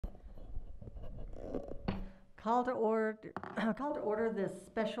Call to order, call to order this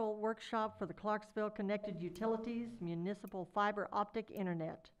special workshop for the Clarksville Connected Utilities Municipal Fiber Optic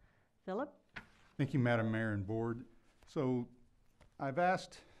Internet. Philip? Thank you, Madam Mayor and Board. So I've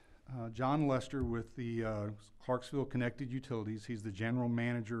asked John Lester with the Clarksville Connected Utilities, he's the general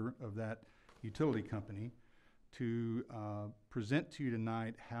manager of that utility company, to present to you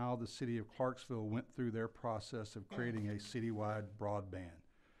tonight how the city of Clarksville went through their process of creating a citywide broadband.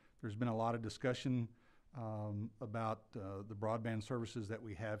 There's been a lot of discussion about the broadband services that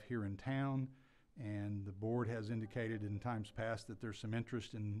we have here in town, and the board has indicated in times past that there's some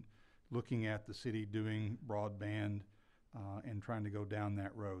interest in looking at the city doing broadband and trying to go down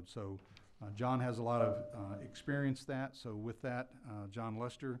that road. So John has a lot of experience that. So with that, John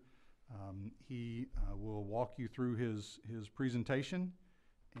Lester, he will walk you through his presentation,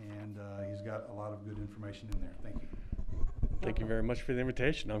 and he's got a lot of good information in there. Thank you. Thank you very much for the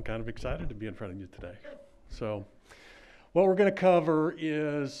invitation. I'm kind of excited to be in front of you today. So what we're going to cover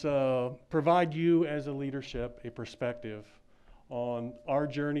is provide you as a leadership a perspective on our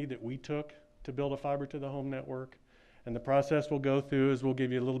journey that we took to build a fiber to the home network. And the process we'll go through is we'll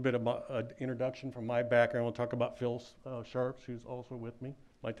give you a little bit of an introduction from my background. We'll talk about Phil Sharps, who's also with me,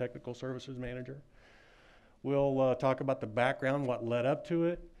 my technical services manager. We'll talk about the background, what led up to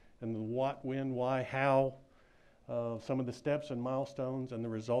it, and the what, when, why, how, some of the steps and milestones and the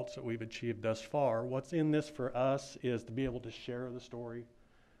results that we've achieved thus far. What's in this for us is to be able to share the story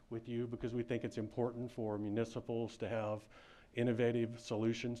with you, because we think it's important for municipals to have innovative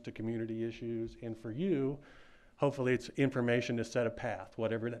solutions to community issues, and for you, hopefully it's information to set a path.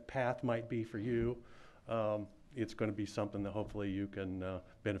 Whatever that path might be for you, it's going to be something that hopefully you can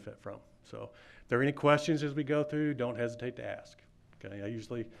benefit from. So if there are any questions as we go through, don't hesitate to ask. Okay, I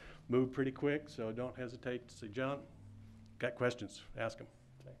usually move pretty quick, so don't hesitate to say, John, got questions, ask them.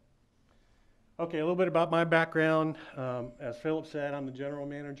 Okay, a little bit about my background. As Philip said, I'm the general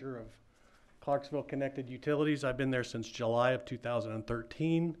manager of Clarksville Connected Utilities. I've been there since July of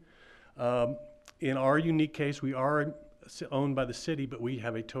 2013. In our unique case, we are owned by the city, but we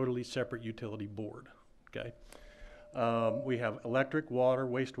have a totally separate utility board, okay? We have electric, water,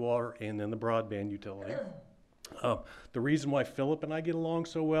 wastewater, and then the broadband utility. The reason why Philip and I get along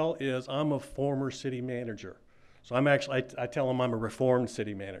so well is I'm a former city manager. So I'm actually, I tell him I'm a reformed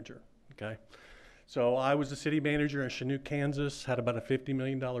city manager, okay? So I was the city manager in Chinook, Kansas, had about a $50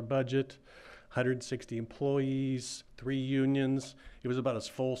 million budget, 160 employees, 3 unions. It was about as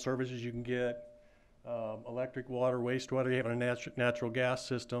full service as you can get. Electric, water, wastewater, you have a natural gas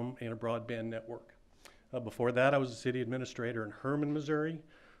system, and a broadband network. Before that, I was a city administrator in Herman, Missouri,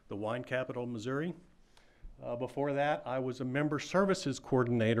 the wine capital of Missouri. Before that, I was a member services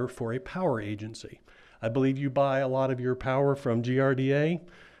coordinator for a power agency. I believe you buy a lot of your power from GRDA.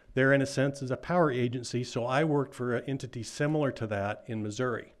 They're, in a sense, is a power agency, so I worked for an entity similar to that in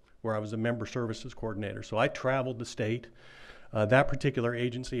Missouri, where I was a member services coordinator. So I traveled the state. That particular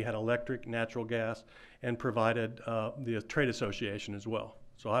agency had electric, natural gas, and provided the trade association as well.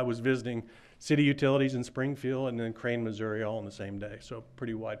 So I was visiting city utilities in Springfield and then Crane, Missouri, all in the same day. So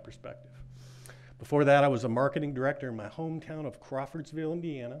pretty wide perspective. Before that, I was a marketing director in my hometown of Crawfordsville,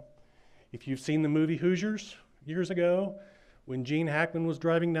 Indiana. If you've seen the movie Hoosiers years ago, when Gene Hackman was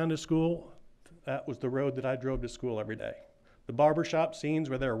driving down to school, that was the road that I drove to school every day. The barbershop scenes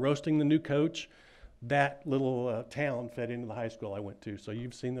where they were roasting the new coach, that little town fed into the high school I went to. So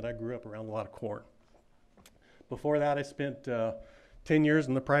you've seen that I grew up around a lot of corn. Before that, I spent 10 years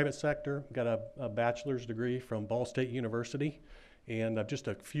in the private sector, got a bachelor's degree from Ball State University, and I'm just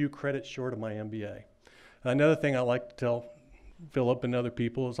a few credits short of my MBA. Another thing I like to tell Philip and other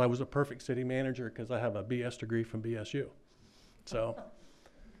people is I was a perfect city manager because I have a BS degree from BSU. So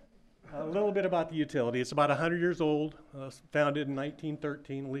a little bit about the utility. It's about 100 years old, founded in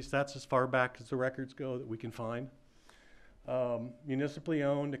 1913, at least that's as far back as the records go that we can find. Municipally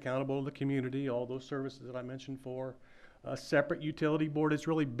owned, accountable to the community, all those services that I mentioned for. A separate utility board. Has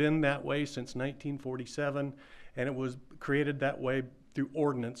really been that way since 1947, and it was created that way through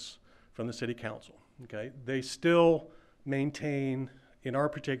ordinance from the city council, okay? They still maintain, in our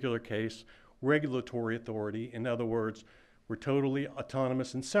particular case, regulatory authority. In other words, we're totally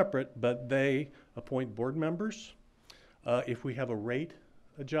autonomous and separate, but they appoint board members. If we have a rate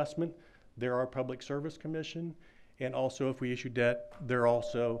adjustment, they're our public service commission, and also if we issue debt, they're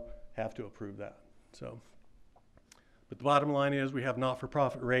also have to approve that. So, but the bottom line is we have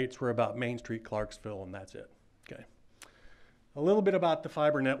not-for-profit rates. We're about Main Street, Clarksville, and that's it. Okay. A little bit about the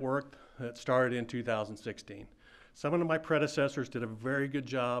fiber network that started in 2016. Some of my predecessors did a very good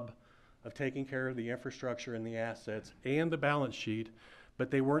job of taking care of the infrastructure and the assets and the balance sheet, but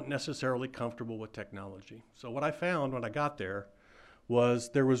they weren't necessarily comfortable with technology. So what I found when I got there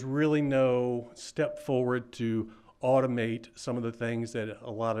was really no step forward to automate some of the things that a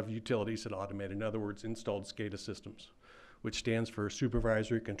lot of utilities had automated. In other words, installed SCADA systems, which stands for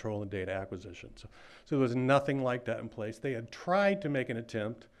Supervisory Control and Data Acquisition. So there was nothing like that in place. They had tried to make an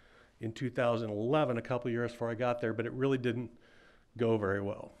attempt in 2011, a couple of years before I got there, but it really didn't go very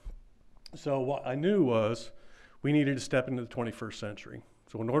well. So what I knew was we needed to step into the 21st century.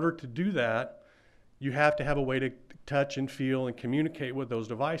 So in order to do that, you have to have a way to touch and feel and communicate with those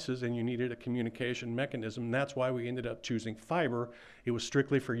devices, and you needed a communication mechanism. And that's why we ended up choosing fiber. It was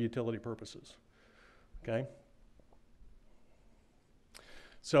strictly for utility purposes, okay?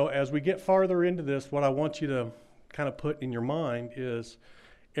 So as we get farther into this, what I want you to kind of put in your mind is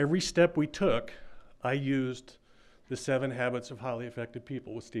every step we took, I used the 7 Habits of Highly Effective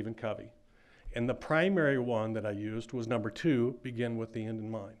People with Stephen Covey. And the primary one that I used was number 2, begin with the end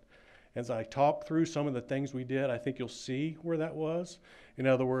in mind. As I talk through some of the things we did, I think you'll see where that was. In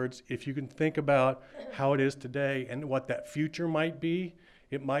other words, if you can think about how it is today and what that future might be,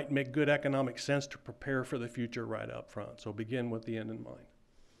 it might make good economic sense to prepare for the future right up front. So begin with the end in mind.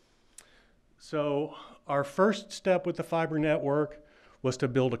 So our first step with the fiber network was to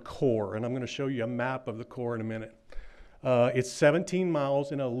build a core, and I'm going to show you a map of the core in a minute. It's 17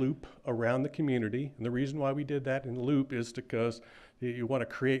 miles in a loop around the community, and the reason why we did that in a loop is because you want to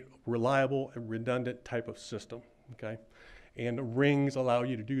create reliable and redundant type of system, okay? And rings allow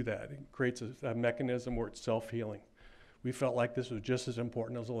you to do that. It creates a mechanism where it's self-healing. We felt like this was just as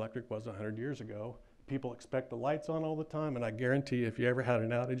important as electric was 100 years ago. People expect the lights on all the time, and I guarantee you, if you ever had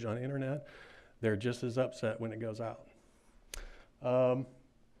an outage on the internet, they're just as upset when it goes out.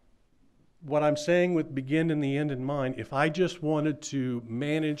 What I'm saying with begin and the end in mind, if I just wanted to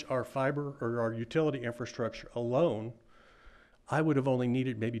manage our fiber or our utility infrastructure alone, I would have only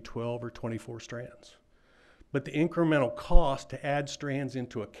needed maybe 12 or 24 strands. But the incremental cost to add strands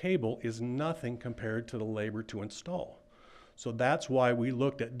into a cable is nothing compared to the labor to install. So that's why we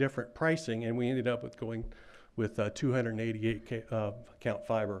looked at different pricing, and we ended up with going with 288 count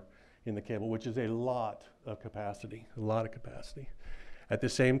fiber in the cable, which is a lot of capacity, At the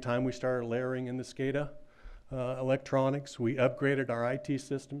same time, we started layering in the SCADA electronics. We upgraded our IT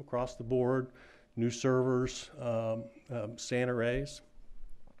system across the board, new servers, SAN arrays,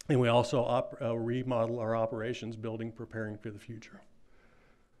 and we also remodeled our operations building, preparing for the future.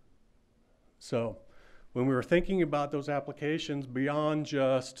 So when we were thinking about those applications beyond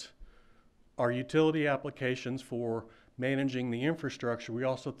just our utility applications for managing the infrastructure, we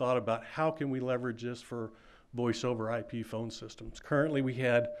also thought about how can we leverage this for voice over IP phone systems. Currently, we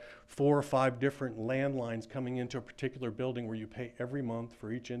had 4 or 5 different landlines coming into a particular building where you pay every month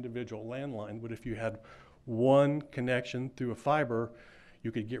for each individual landline. But if you had one connection through a fiber,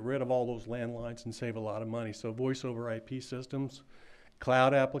 you could get rid of all those landlines and save a lot of money. So voice over IP systems,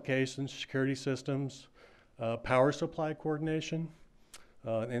 cloud applications, security systems, power supply coordination,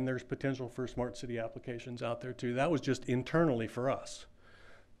 and there's potential for smart city applications out there too. That was just internally for us,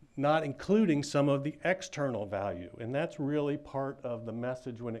 not including some of the external value. And that's really part of the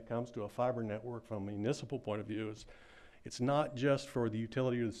message when it comes to a fiber network from a municipal point of view is it's not just for the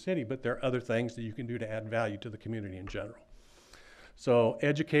utility or the city, but there are other things that you can do to add value to the community in general. So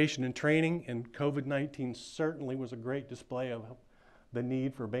education and training, and COVID-19 certainly was a great display of the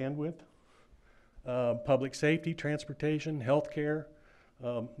need for bandwidth. Public safety, transportation, healthcare.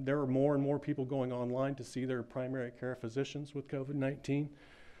 There are more and more people going online to see their primary care physicians with COVID-19.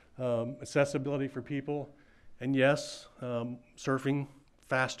 Accessibility for people, and yes, surfing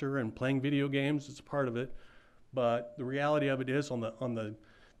faster and playing video games is a part of it, but the reality of it is on the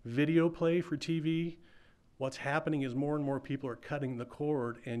video play for TV, what's happening is more and more people are cutting the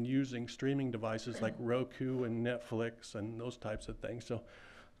cord and using streaming devices like Roku and Netflix and those types of things. So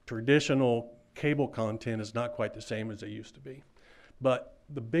traditional cable content is not quite the same as it used to be. But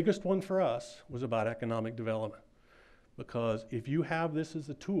the biggest one for us was about economic development. Because if you have this as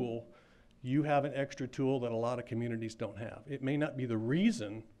a tool, you have an extra tool that a lot of communities don't have. It may not be the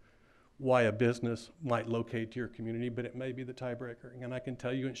reason why a business might locate to your community, but it may be the tiebreaker. And I can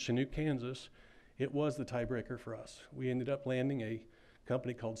tell you in Chinook, Kansas, it was the tiebreaker for us. We ended up landing a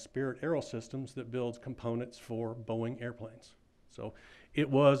company called Spirit Aerosystems that builds components for Boeing airplanes. So it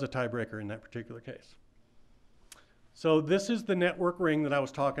was a tiebreaker in that particular case. So this is the network ring that I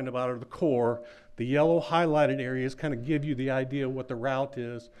was talking about, or the core. The yellow highlighted areas kind of give you the idea of what the route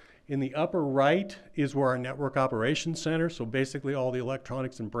is. In the upper right is where our network operations center, so basically all the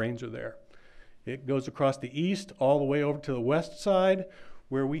electronics and brains are there. It goes across the east all the way over to the west side,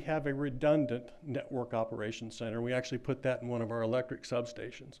 where we have a redundant network operations center. We actually put that in one of our electric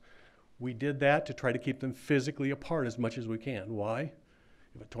substations. We did that to try to keep them physically apart as much as we can. Why?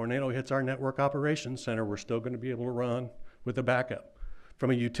 If a tornado hits our network operations center, we're still going to be able to run with a backup.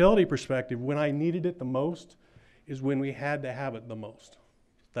 From a utility perspective, when I needed it the most is when we had to have it the most.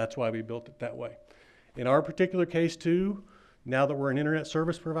 That's why we built it that way. In our particular case too, now that we're an internet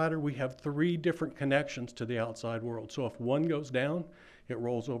service provider, we have 3 different connections to the outside world. So if one goes down, it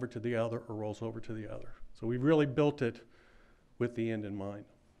rolls over to the other or rolls over to the other. So we've really built it with the end in mind.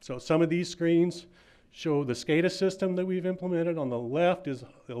 So some of these screens show the SCADA system that we've implemented. On the left is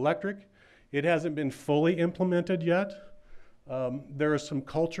electric. It hasn't been fully implemented yet. There is some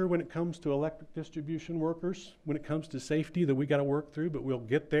culture when it comes to electric distribution workers, when it comes to safety that we got to work through, but we'll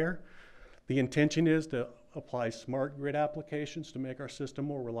get there. The intention is to apply smart grid applications to make our system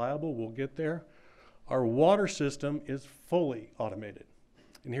more reliable. We'll get there. Our water system is fully automated.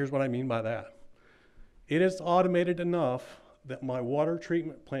 And here's what I mean by that. It is automated enough that my water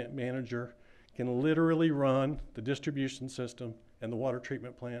treatment plant manager can literally run the distribution system and the water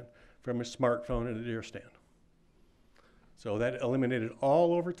treatment plant from a smartphone at a deer stand. So that eliminated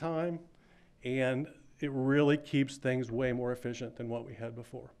all overtime, and it really keeps things way more efficient than what we had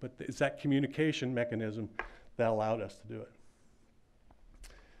before. But it's that communication mechanism that allowed us to do it.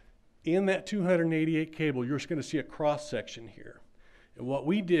 In that 288 cable, you're just going to see a cross section here. And what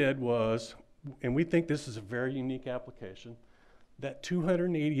we did was, and we think this is a very unique application, that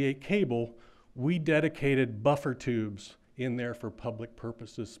 288 cable, we dedicated buffer tubes in there for public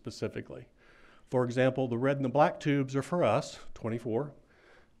purposes specifically. For example, the red and the black tubes are for us, 24.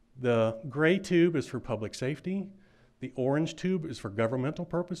 The gray tube is for public safety. The orange tube is for governmental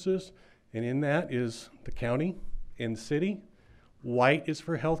purposes, and in that is the county and city. White is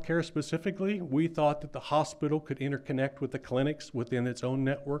for healthcare specifically. We thought that the hospital could interconnect with the clinics within its own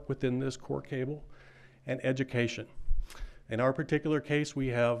network within this core cable, and education. In our particular case, we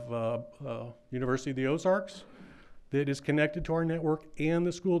have University of the Ozarks that is connected to our network and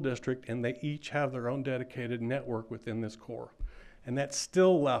the school district, and they each have their own dedicated network within this core. And that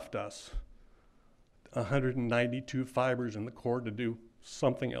still left us 192 fibers in the core to do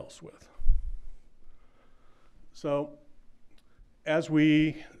something else with. So as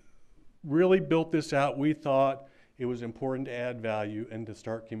we really built this out, we thought it was important to add value and to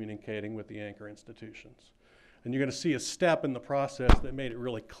start communicating with the anchor institutions. And you're going to see a step in the process that made it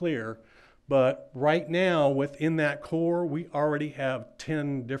really clear. But right now, within that core, we already have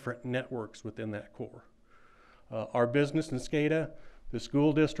 10 different networks within that core. Our business in SCADA, the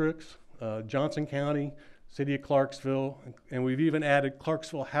school districts, Johnson County, City of Clarksville, and we've even added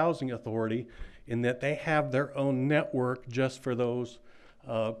Clarksville Housing Authority in that they have their own network just for those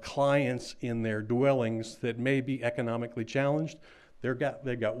clients in their dwellings that may be economically challenged. They've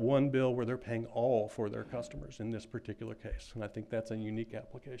got one bill where they're paying all for their customers in this particular case, and I think that's a unique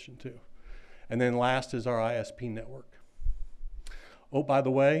application too. And then last is our ISP network. Oh, by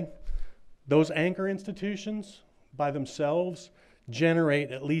the way, those anchor institutions by themselves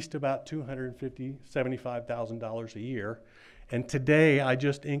generate at least about $75,000 a year. And today I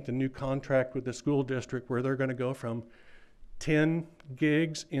just inked a new contract with the school district where they're going to go from 10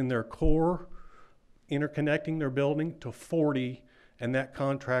 gigs in their core interconnecting their building to 40, and that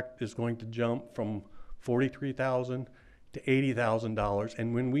contract is going to jump from $43,000 to $80,000.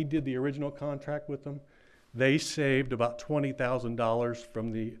 And when we did the original contract with them, they saved about $20,000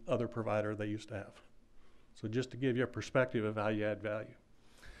 from the other provider they used to have. So just to give you a perspective of how you add value.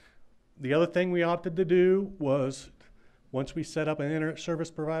 The other thing we opted to do was, once we set up an internet service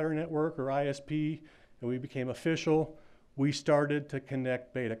provider network or ISP and we became official, we started to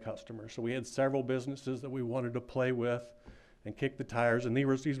connect beta customers. So we had several businesses that we wanted to play with and kick the tires, and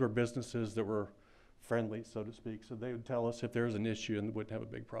these were businesses that were friendly, so to speak. So they would tell us if there was an issue and wouldn't have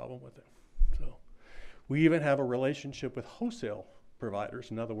a big problem with it. So we even have a relationship with wholesale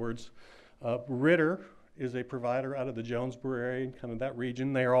providers. In other words, Ritter is a provider out of the Jonesboro area and kind of that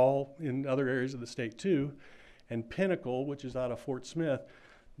region. They're all in other areas of the state too. And Pinnacle, which is out of Fort Smith,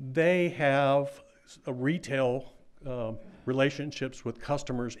 they have a retail relationships with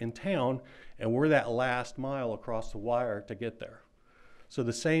customers in town, and we're that last mile across the wire to get there. So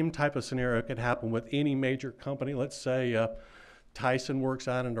the same type of scenario could happen with any major company. Let's say Tyson works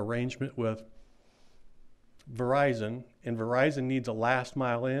out an arrangement with Verizon, and Verizon needs a last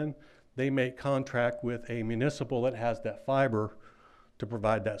mile in. They make contract with a municipal that has that fiber to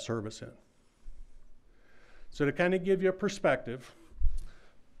provide that service in. So to kind of give you a perspective,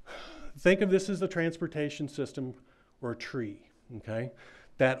 think of this as a transportation system or a tree, okay?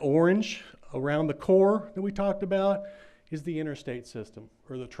 That orange around the core that we talked about is the interstate system,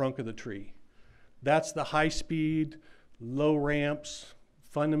 or the trunk of the tree. That's the high-speed, low ramps,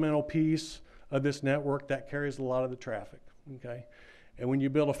 fundamental piece of this network that carries a lot of the traffic, okay? And when you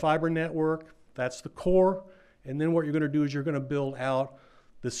build a fiber network, that's the core, and then what you're gonna do is you're gonna build out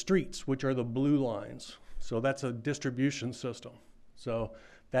the streets, which are the blue lines. So that's a distribution system. So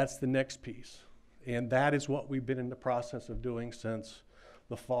that's the next piece. And that is what we've been in the process of doing since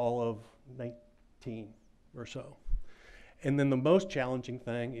the fall of 19 or so. And then the most challenging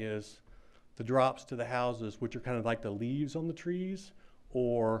thing is the drops to the houses, which are kind of like the leaves on the trees,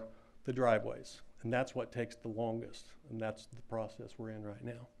 or the driveways. And that's what takes the longest, and that's the process we're in right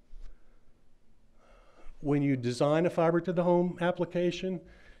now. When you design a fiber to the home application,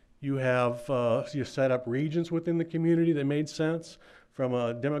 you have you set up regions within the community that made sense from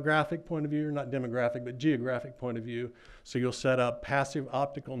a demographic point of view, or not demographic, but geographic point of view. So you'll set up passive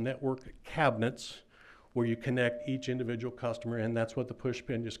optical network cabinets where you connect each individual customer, and that's what the push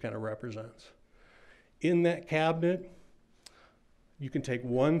pin just kind of represents. In that cabinet, you can take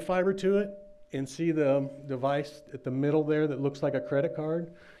one fiber to it and see the device at the middle there that looks like a credit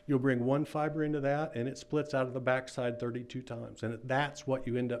card. You'll bring one fiber into that, and it splits out of the backside 32 times. And that's what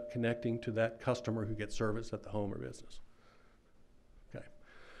you end up connecting to that customer who gets service at the home or business. Okay,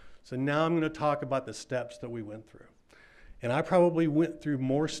 so now I'm going to talk about the steps that we went through. And I probably went through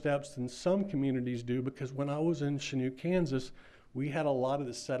more steps than some communities do, because when I was in Chinook, Kansas, we had a lot of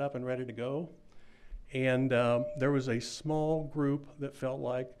this set up and ready to go. And there was a small group that felt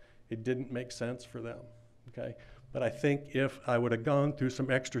like it didn't make sense for them, okay? But I think if I would have gone through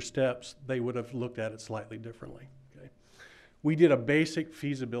some extra steps, they would have looked at it slightly differently, okay? We did a basic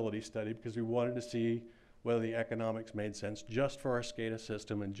feasibility study because we wanted to see whether the economics made sense just for our SCADA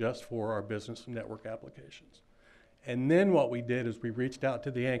system and just for our business network applications. And then what we did is we reached out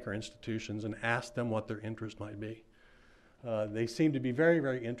to the anchor institutions and asked them what their interest might be. They seemed to be very,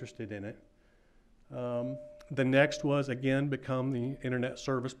 very interested in it. The next was, again, become the internet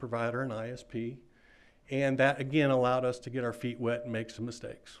service provider, an ISP. And that, again, allowed us to get our feet wet and make some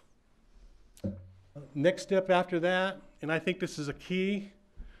mistakes. Next step after that, and I think this is a key,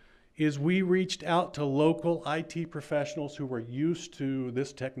 is we reached out to local IT professionals who were used to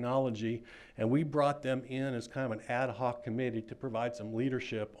this technology, and we brought them in as kind of an ad hoc committee to provide some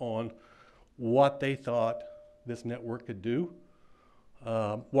leadership on what they thought this network could do.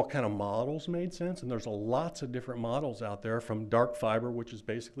 What kind of models made sense, and there's lots of different models out there, from dark fiber, which is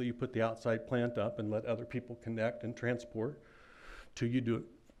basically you put the outside plant up and let other people connect and transport, to you do it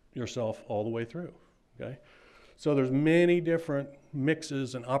yourself all the way through, okay? So there's many different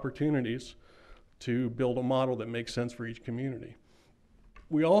mixes and opportunities to build a model that makes sense for each community.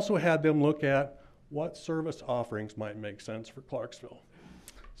 We also had them look at what service offerings might make sense for Clarksville.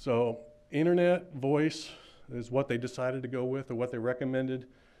 So internet, voice, is what they decided to go with, or what they recommended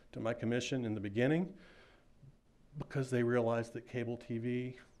to my commission in the beginning, because they realized that cable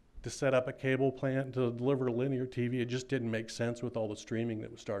TV, to set up a cable plant to deliver linear TV, it just didn't make sense with all the streaming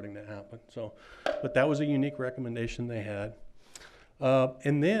that was starting to happen. So, but that was a unique recommendation they had.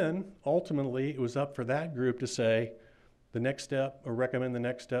 And then ultimately it was up for that group to say the next step, or recommend the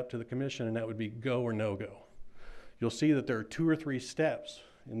next step to the commission, and that would be go or no go. You'll see that there are 2 or 3 steps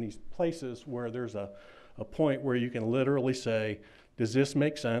in these places where there's a point where you can literally say, does this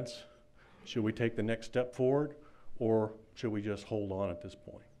make sense? Should we take the next step forward, or should we just hold on at this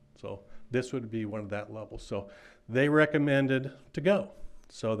point? So this would be one of that level. So they recommended to go.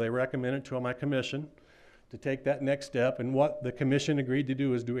 So they recommended to my commission to take that next step, and what the commission agreed to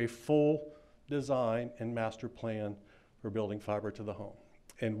do is do a full design and master plan for building fiber to the home.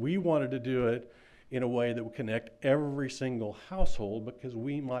 And we wanted to do it in a way that would connect every single household, because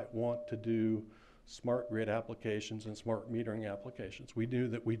we might want to do smart grid applications and smart metering applications. We knew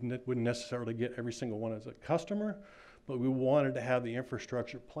that we wouldn't necessarily get every single one as a customer, but we wanted to have the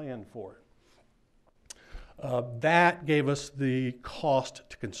infrastructure planned for it. That gave us the cost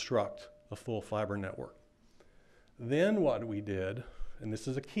to construct a full fiber network. Then what we did, and this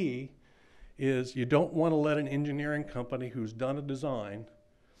is a key, is you don't want to let an engineering company who's done a design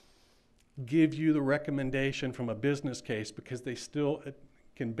give you the recommendation from a business case, because they still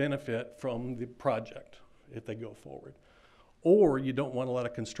can benefit from the project if they go forward. Or you don't want to let a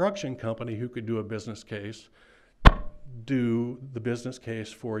construction company who could do a business case do the business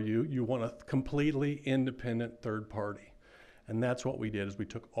case for you. You want a completely independent third party. And that's what we did, is we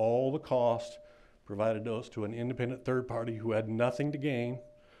took all the costs, provided those to an independent third party who had nothing to gain,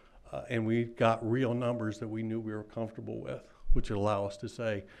 and we got real numbers that we knew we were comfortable with, which would allow us to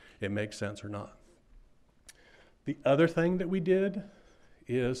say it makes sense or not. The other thing that we did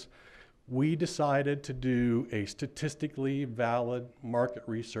is we decided to do a statistically valid market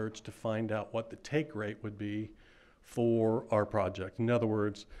research to find out what the take rate would be for our project. In other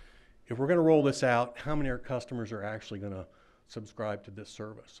words, if we're going to roll this out, how many of our customers are actually going to subscribe to this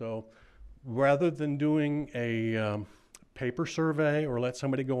service? So rather than doing a paper survey or let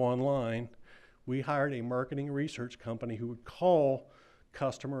somebody go online, we hired a marketing research company who would call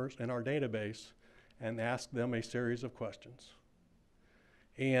customers in our database and ask them a series of questions.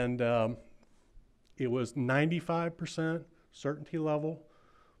 And it was 95% certainty level,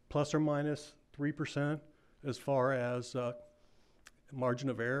 plus or minus 3% as far as margin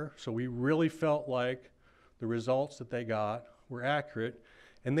of error. So we really felt like the results that they got were accurate.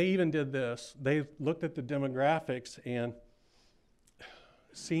 And they even did this. They looked at the demographics, and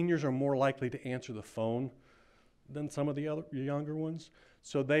seniors are more likely to answer the phone than some of the other younger ones.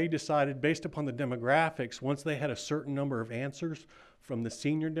 So they decided, based upon the demographics, once they had a certain number of answers from the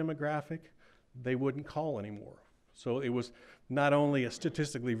senior demographic, they wouldn't call anymore. So it was not only a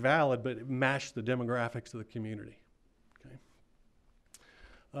statistically valid, but it matched the demographics of the community.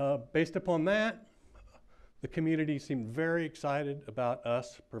 Okay. Based upon that, the community seemed very excited about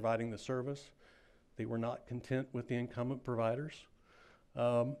us providing the service. They were not content with the incumbent providers.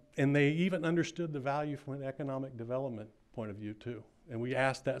 And they even understood the value from an economic development point of view too. And we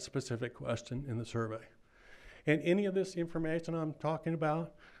asked that specific question in the survey. And any of this information I'm talking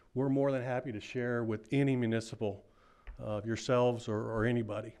about, we're more than happy to share with any municipal, yourselves or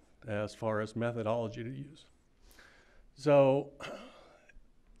anybody, as far as methodology to use. So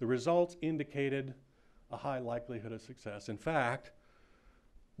the results indicated a high likelihood of success. In fact,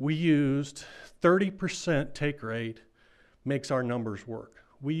 we used 30% take rate makes our numbers work.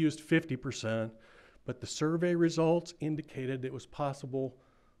 We used 50%, but the survey results indicated it was possible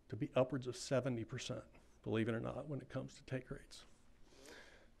to be upwards of 70%, believe it or not, when it comes to take rates.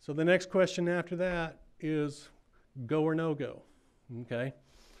 So the next question after that is go or no go, okay?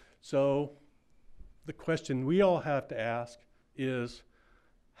 So the question we all have to ask is,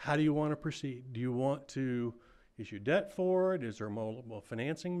 how do you want to proceed? Do you want to issue debt for it? Is there multiple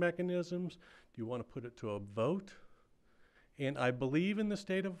financing mechanisms? Do you want to put it to a vote? And I believe in the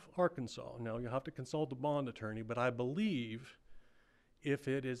state of Arkansas, now you'll have to consult a bond attorney, but I believe if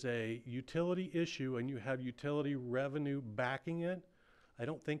it is a utility issue and you have utility revenue backing it, I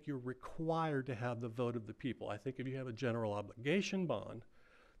don't think you're required to have the vote of the people. I think if you have a general obligation bond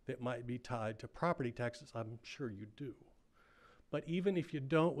that might be tied to property taxes, I'm sure you do. But even if you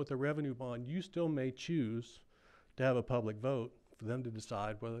don't with a revenue bond, you still may choose to have a public vote for them to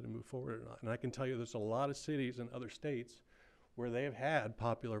decide whether to move forward or not. And I can tell you there's a lot of cities in other states where they have had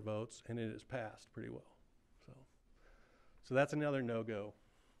popular votes and it has passed pretty well. So that's another no-go,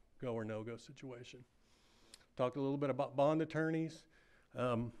 go or no-go situation. Talked a little bit about bond attorneys.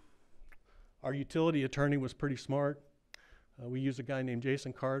 Our utility attorney was pretty smart. We use a guy named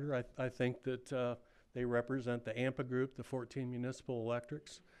Jason Carter. I think that they represent the AMPA group, the 14 municipal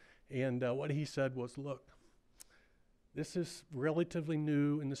electrics. And what he said was, look, this is relatively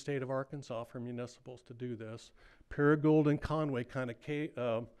new in the state of Arkansas for municipals to do this. Paragould and Conway kind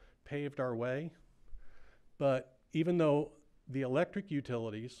of paved our way. But even though the electric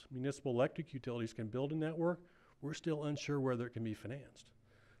utilities, municipal electric utilities can build a network, we're still unsure whether it can be financed.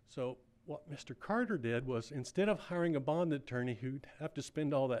 So what Mr. Carter did was, instead of hiring a bond attorney who'd have to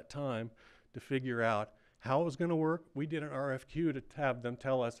spend all that time to figure out how it was going to work, we did an RFQ to have them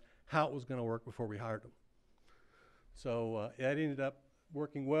tell us how it was going to work before we hired them. So that ended up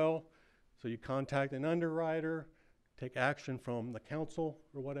working well. So you contact an underwriter, take action from the council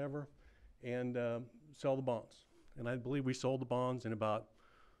or whatever, and sell the bonds. And I believe we sold the bonds in about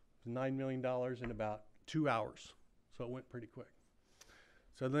 $9 million in about 2 hours. So it went pretty quick.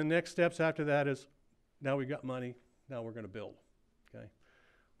 So the next steps after that is, now we got money, now we're going to build, okay?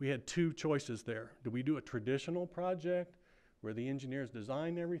 We had two choices there. Do we do a traditional project where the engineers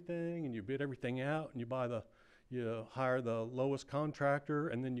design everything and you bid everything out and you hire the lowest contractor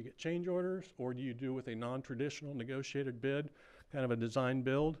and then you get change orders? Or do you do with a non-traditional negotiated bid, kind of a design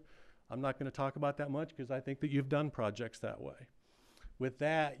build? I'm not going to talk about that much because I think that you've done projects that way. With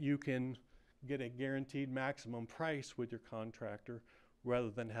that, you can get a guaranteed maximum price with your contractor rather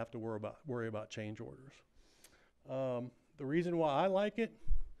than have to worry about change orders. The reason why I like it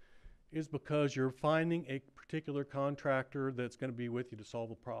is because you're finding a particular contractor that's going to be with you to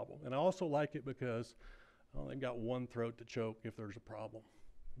solve a problem. And I also like it because they've got one throat to choke if there's a problem.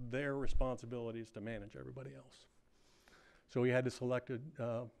 Their responsibility is to manage everybody else. So we had to select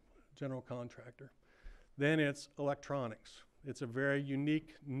a general contractor. Then it's electronics. It's a very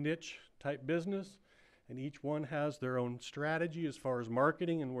unique niche type business. and each one has their own strategy as far as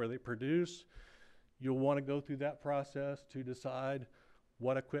marketing and where they produce. You'll want to go through that process to decide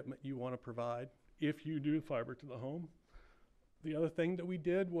what equipment you want to provide if you do fiber to the home. The other thing that we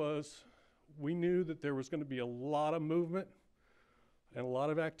did was we knew that there was going to be a lot of movement and a lot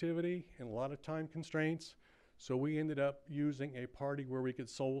of activity and a lot of time constraints. So we ended up using a party where we could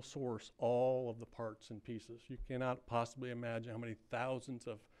sole source all of the parts and pieces. You cannot possibly imagine how many thousands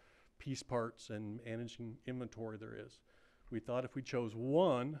of piece parts and managing inventory there is. We thought if we chose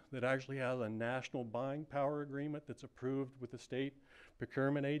one that actually has a national buying power agreement that's approved with the state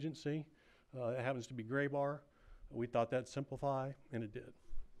procurement agency, it happens to be Graybar, we thought that'd simplify, and it did.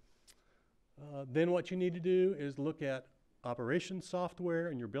 Then what you need to do is look at operations software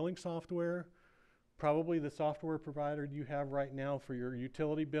and your billing software. Probably the software provider you have right now for your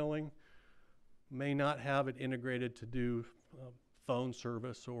utility billing may not have it integrated to do phone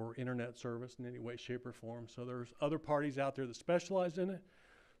service or internet service in any way, shape, or form. So there's other parties out there that specialize in it.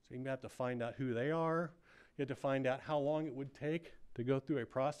 So you have to find out who they are. You have to find out how long it would take to go through a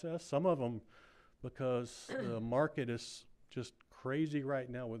process. Some of them, because the market is just crazy right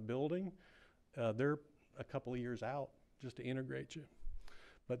now with building, they're a couple of years out just to integrate you.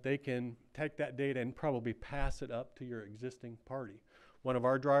 But they can take that data and probably pass it up to your existing party. One of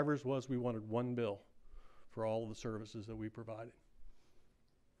our drivers was we wanted one bill for all of the services that we provided.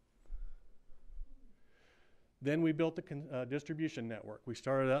 Then we built the distribution network. We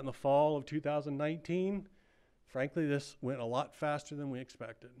started out in the fall of 2019. Frankly, this went a lot faster than we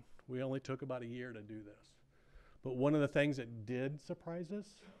expected. We only took about a year to do this. But one of the things that did surprise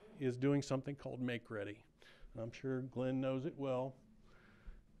us is doing something called Make Ready. I'm sure Glenn knows it well.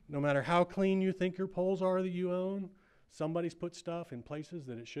 No matter how clean you think your poles are that you own, somebody's put stuff in places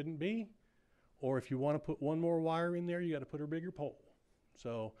that it shouldn't be. Or if you want to put one more wire in there, you got to put a bigger pole.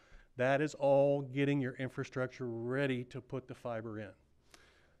 So that is all getting your infrastructure ready to put the fiber in.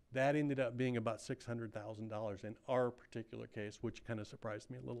 That ended up being about $600,000 in our particular case, which kind of surprised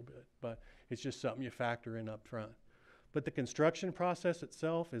me a little bit. But it's just something you factor in up front. But the construction process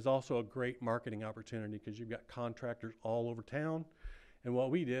itself is also a great marketing opportunity because you've got contractors all over town. And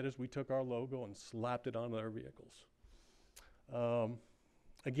what we did is we took our logo and slapped it onto their vehicles.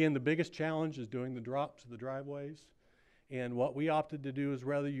 Again, the biggest challenge is doing the drops of the driveways. And what we opted to do is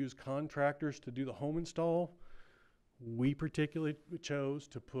rather use contractors to do the home install. We particularly chose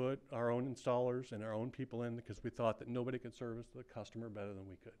to put our own installers and our own people in because we thought that nobody could service the customer better than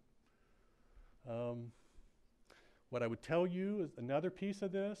we could. What I would tell you is another piece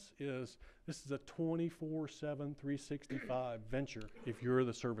of this is a 24/7, 365 venture if you're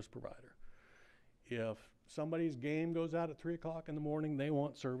the service provider. If somebody's game goes out at 3 o'clock in the morning, they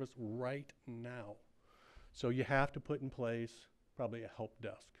want service right now. So you have to put in place probably a help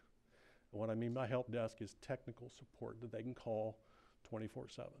desk. And what I mean by help desk is technical support that they can call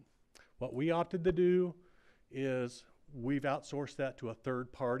 24/7. What we opted to do is we've outsourced that to a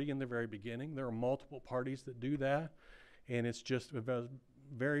third party in the very beginning. There are multiple parties that do that, and it's just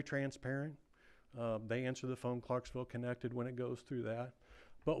very transparent. They answer the phone, Clarksville Connected, when it goes through that.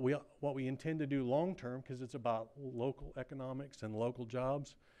 But what we intend to do long term, because it's about local economics and local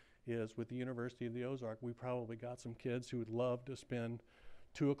jobs, is with the University of the Ozark, we probably got some kids who would love to spend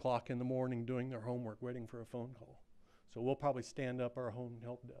 2 o'clock in the morning doing their homework, waiting for a phone call. So we'll probably stand up our home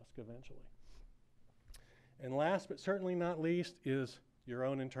help desk eventually. And last but certainly not least is your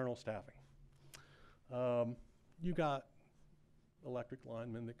own internal staffing. You got electric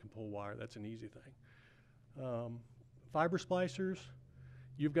linemen that can pull wire. That's an easy thing. Fiber splicers,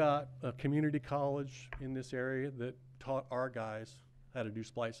 you've got a community college in this area that taught our guys how to do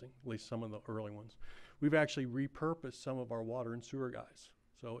splicing, at least some of the early ones. We've actually repurposed some of our water and sewer guys.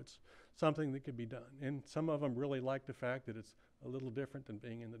 So it's something that could be done. And some of them really like the fact that it's a little different than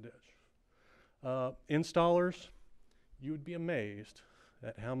being in the dish. Installers, you would be amazed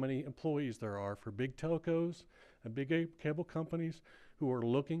at how many employees there are for big telcos and big cable companies who are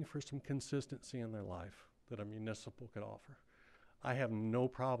looking for some consistency in their life that a municipal could offer. I have no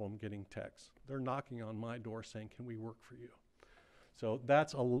problem getting texts. They're knocking on my door saying, can we work for you? So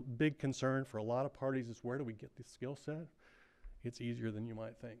that's a big concern for a lot of parties is where do we get the skill set? It's easier than you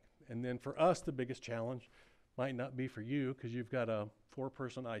might think. And then for us, the biggest challenge might not be for you because you've got a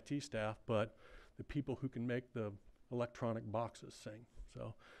 4-person IT staff, but the people who can make the electronic boxes sing.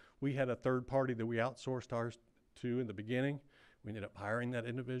 So we had a third party that we outsourced ours to in the beginning. We ended up hiring that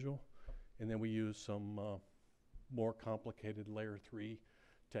individual, and then we used some more complicated layer 3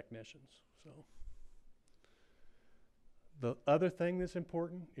 technicians. So the other thing that's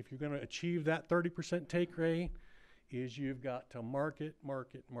important, if you're going to achieve that 30% take rate, is you've got to market,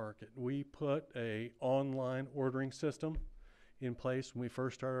 market, market. We put a online ordering system in place when we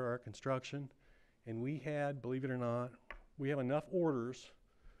first started our construction, and we had, believe it or not, we have enough orders,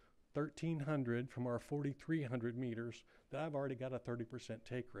 1,300 from our 4,300 meters, that I've already got a 30%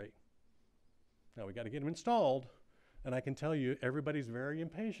 take rate. Now we got to get them installed, and I can tell you everybody's very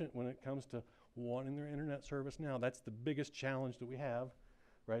impatient when it comes to wanting their internet service now. That's the biggest challenge that we have,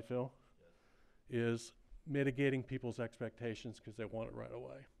 right, Phil? Yes. Is mitigating people's expectations because they want it right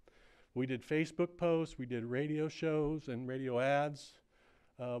away. We did Facebook posts, we did radio shows and radio ads.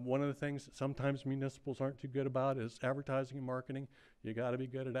 One of the things that sometimes municipals aren't too good about is advertising and marketing. You got to be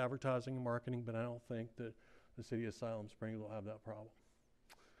good at advertising and marketing, but I don't think that the city of Siloam Springs will have that problem.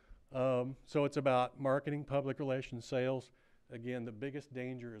 So it's about marketing, public relations, sales. Again, the biggest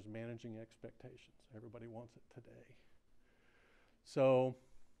danger is managing expectations. Everybody wants it today. So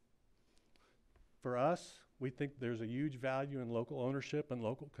for us, we think there's a huge value in local ownership and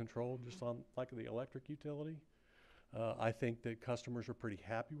local control, just on like the electric utility. I think that customers are pretty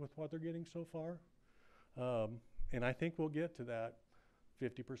happy with what they're getting so far. And I think we'll get to that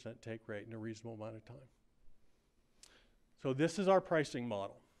 50% take rate in a reasonable amount of time. So this is our pricing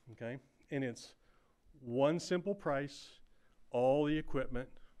model, okay? And it's one simple price, all the equipment,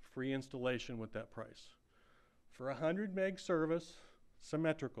 free installation with that price. For 100 meg service,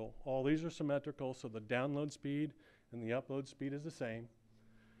 symmetrical, all these are symmetrical, so the download speed and the upload speed is the same.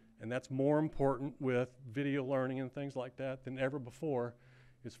 And that's more important with video learning and things like that than ever before,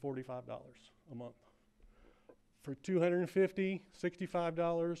 is $45 a month. For 250,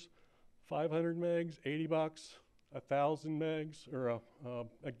 $65, 500 megs, 80 bucks, 1,000 megs, or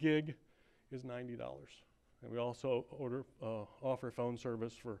a gig is $90. And we also offer phone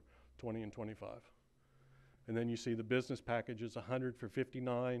service for 20 and 25. And then you see the business package is 100 for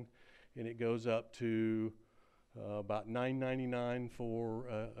 59, and it goes up to about $9.99 for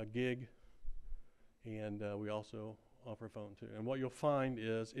a gig. And we also offer phone too. And what you'll find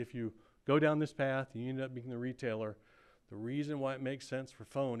is if you go down this path and you end up being the retailer, the reason why it makes sense for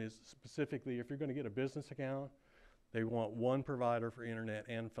phone is specifically if you're going to get a business account, they want one provider for internet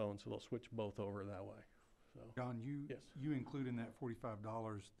and phone, so they'll switch both over that way. So, John, yes. you include in that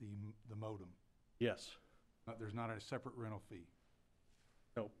 $45 the modem. Yes. There's not a separate rental fee.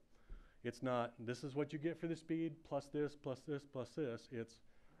 No, it's not. This is what you get for the speed, plus this, plus this, plus this. It's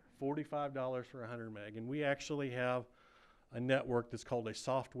 $45 for 100 meg. And we actually have a network that's called a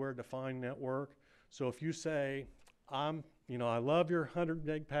software-defined network. So if you say, I love your 100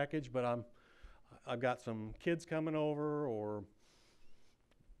 meg package, but I've got some kids coming over or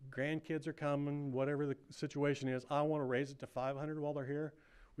grandkids are coming, whatever the situation is, I want to raise it to 500 while they're here,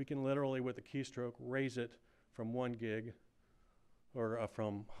 we can literally, with a keystroke, raise it from 1 gig or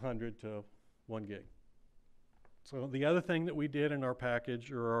from 100 to 1 gig. So the other thing that we did in our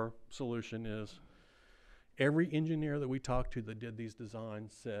package or our solution is every engineer that we talked to that did these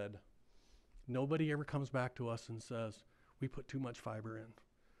designs said, nobody ever comes back to us and says, we put too much fiber in.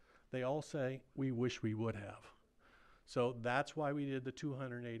 They all say, we wish we would have. So that's why we did the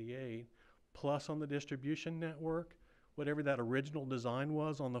 288, plus on the distribution network, whatever that original design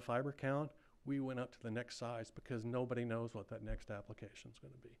was on the fiber count, we went up to the next size because nobody knows what that next application is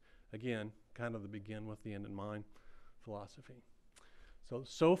going to be. Again, kind of the begin with the end in mind philosophy.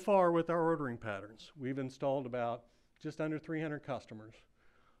 So far with our ordering patterns, we've installed about just under 300 customers.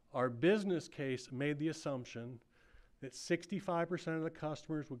 Our business case made the assumption that 65% of the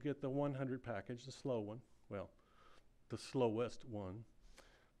customers would get the 100 package, the slow one, well, the slowest one.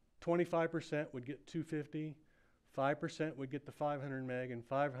 25% would get 250, 5% would get the 500 meg, and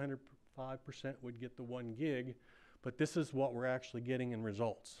 5% would get the 1 gig, but this is what we're actually getting in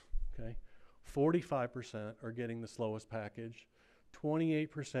results, okay? 45% are getting the slowest package,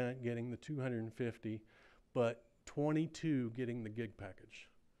 28% getting the 250, but 22 getting the gig package.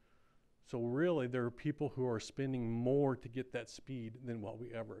 So really, there are people who are spending more to get that speed than what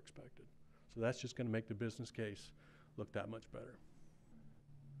we ever expected. So that's just going to make the business case look that much better.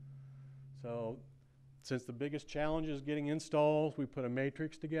 So since the biggest challenge is getting installs, we put a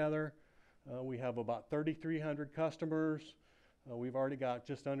matrix together. We have about 3,300 customers. We've already got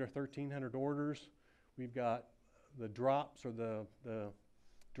just under 1,300 orders. We've got the drops or the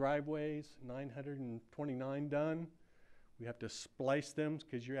driveways, 929 done. We have to splice them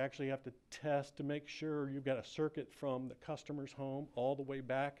because you actually have to test to make sure you've got a circuit from the customer's home all the way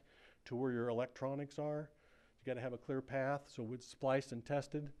back to where your electronics are. You got to have a clear path, so it's spliced and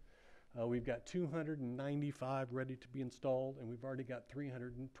tested. We've got 295 ready to be installed, and we've already got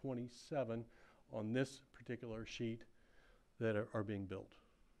 327 on this particular sheet that are being built.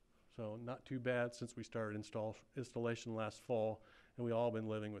 So not too bad since we started installation last fall, and we all been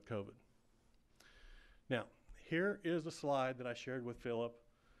living with COVID. Now, here is a slide that I shared with Philip,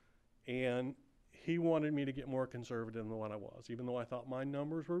 and he wanted me to get more conservative than what I was. Even though I thought my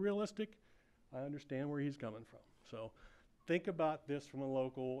numbers were realistic, I understand where he's coming from. So think about this from a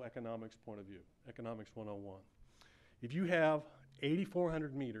local economics point of view, Economics 101. If you have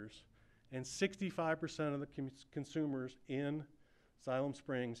 8,400 meters and 65% of the consumers in Siloam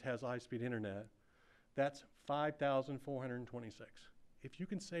Springs has high-speed internet, that's 5,426. If you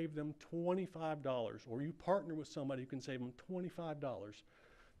can save them $25, or you partner with somebody who can save them $25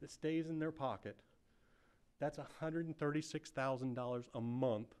 that stays in their pocket, that's $136,000 a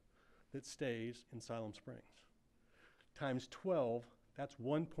month that stays in Siloam Springs. Times 12, that's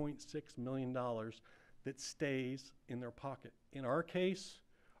 $1.6 million that stays in their pocket. In our case,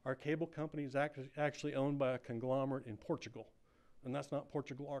 our cable company is actually owned by a conglomerate in Portugal, and that's not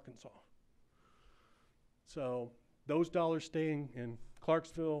Portugal, Arkansas. So those dollars staying in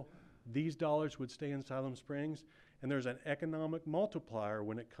Clarksville, these dollars would stay in Siloam Springs, and there's an economic multiplier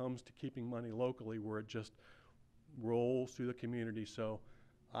when it comes to keeping money locally where it just rolls through the community. So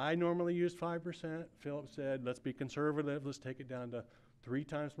I normally use 5%. Philip said, let's be conservative. Let's take it down to 3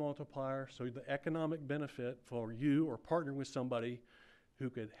 times multiplier. So the economic benefit for you or partner with somebody who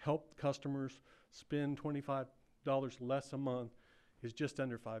could help customers spend $25 less a month is just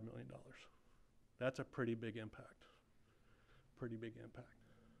under $5 million. That's a pretty big impact. Pretty big impact.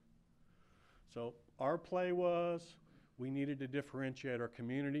 So our play was we needed to differentiate our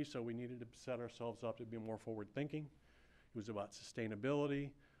community, so we needed to set ourselves up to be more forward thinking. It was about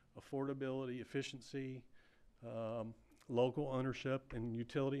sustainability, affordability, efficiency, local ownership, and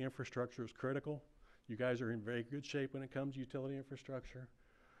utility infrastructure is critical. You guys are in very good shape when it comes to utility infrastructure.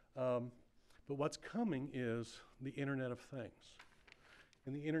 But what's coming is the Internet of Things.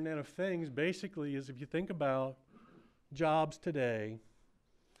 And the Internet of Things basically is, if you think about jobs today,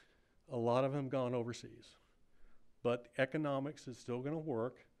 a lot of them gone overseas. But economics is still going to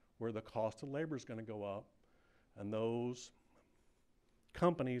work where the cost of labor is going to go up, and those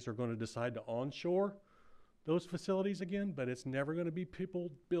companies are going to decide to onshore those facilities again, but it's never going to be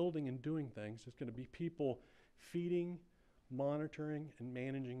people building and doing things. It's going to be people feeding, monitoring, and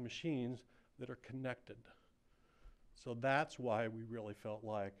managing machines that are connected. So that's why we really felt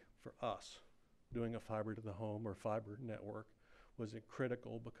like, for us, doing a fiber to the home or fiber network was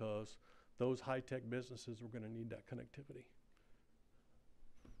critical, because those high-tech businesses were going to need that connectivity.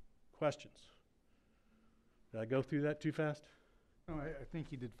 Questions? Did I go through that too fast? No, I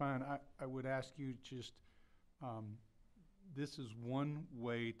think you did fine. I would ask you just, this is one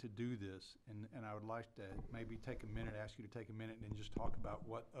way to do this, and I would like to maybe take a minute, ask you to take a minute and just talk about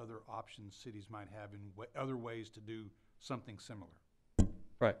what other options cities might have and other ways to do something similar.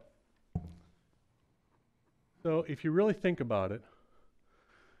 Right. So if you really think about it,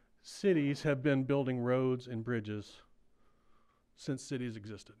 cities have been building roads and bridges since cities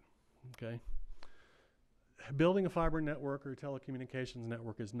existed, okay? Building a fiber network or a telecommunications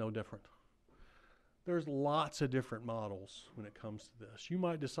network is no different. There's lots of different models when it comes to this. You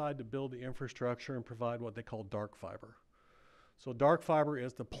might decide to build the infrastructure and provide what they call dark fiber. So dark fiber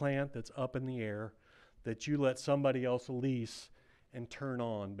is the plant that's up in the air that you let somebody else lease and turn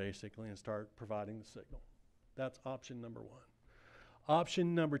on, basically, and start providing the signal. That's option number 1.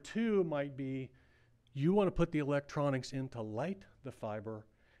 Option number 2 might be you want to put the electronics in to light the fiber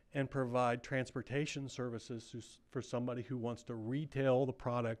and provide transportation services for somebody who wants to retail the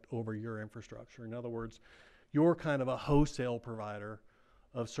product over your infrastructure. In other words, you're kind of a wholesale provider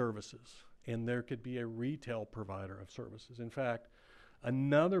of services, and there could be a retail provider of services. In fact,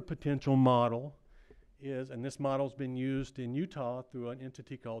 another potential model is, and this model's been used in Utah through an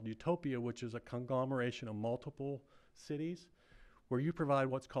entity called Utopia, which is a conglomeration of multiple cities, where you provide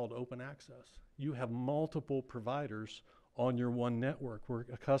what's called open access. You have multiple providers on your one network, where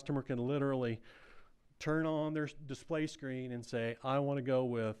a customer can literally turn on their display screen and say, I want to go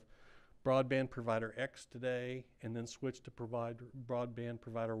with broadband provider X today, and then switch to broadband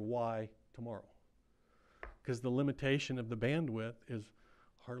provider Y tomorrow. Because the limitation of the bandwidth is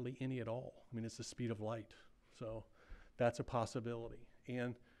hardly any at all. I mean, it's the speed of light. So that's a possibility.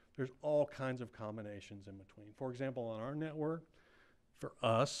 And there's all kinds of combinations in between. For example, on our network, for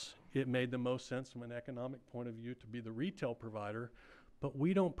us, it made the most sense from an economic point of view to be the retail provider, but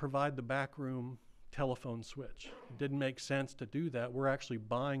we don't provide the backroom telephone switch. It didn't make sense to do that. We're actually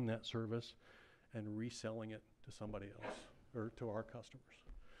buying that service and reselling it to somebody else or to our customers.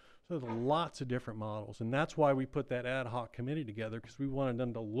 So there's lots of different models, and that's why we put that ad hoc committee together, because we wanted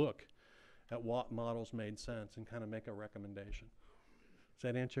them to look at what models made sense and kind of make a recommendation.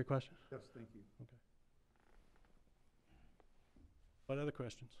 Does that answer your question? Yes, thank you. What other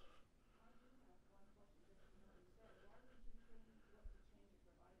questions?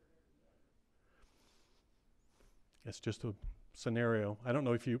 It's just a scenario. I don't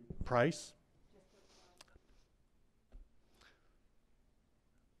know if you price.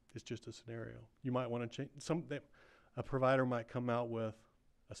 It's just a scenario. You might want to change a provider might come out with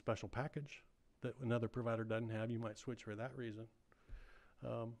a special package that another provider doesn't have. You might switch for that reason.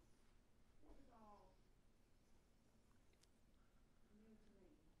 I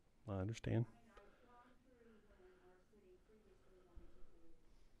understand.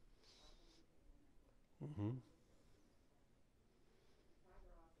 Mm-hmm.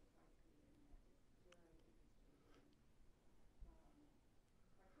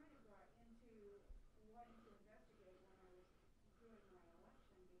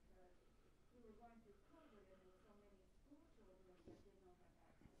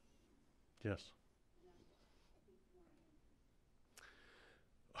 Yes.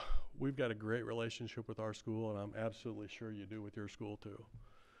 We've got a great relationship with our school, and I'm absolutely sure you do with your school too.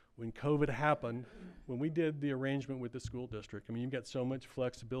 When COVID happened, when we did the arrangement with the school district, I mean, you've got so much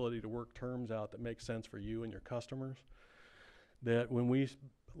flexibility to work terms out that make sense for you and your customers, that when we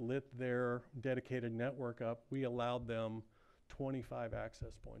lit their dedicated network up, we allowed them 25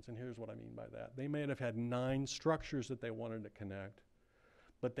 access points. And here's what I mean by that. They may have had 9 structures that they wanted to connect,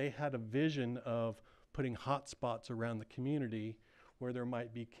 but they had a vision of putting hotspots around the community where there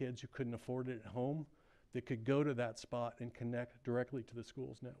might be kids who couldn't afford it at home that could go to that spot and connect directly to the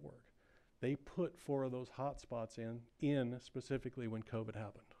school's network. They put 4 of those hotspots in specifically when COVID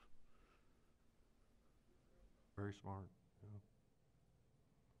happened. Very smart.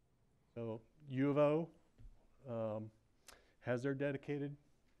 So U of O has their dedicated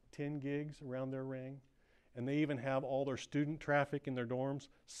 10 gigs around their ring, and they even have all their student traffic in their dorms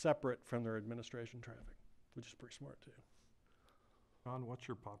separate from their administration traffic, which is pretty smart too. John, what's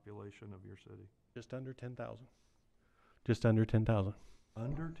your population of your city? Just under 10,000. Just under 10,000.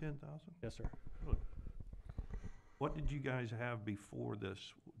 Under 10,000? Yes, sir. Really? What did you guys have before this?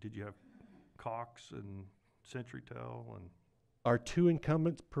 Did you have Cox and CenturyTel and? Our 2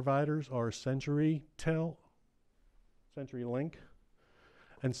 incumbent providers are CenturyTel, CenturyLink,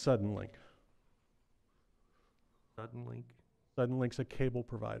 and SuddenLink. Suddenlink? SuddenLink's a cable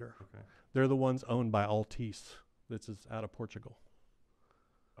provider. Okay. They're the ones owned by Altice. This is out of Portugal.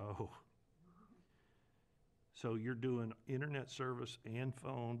 Oh. So you're doing internet service and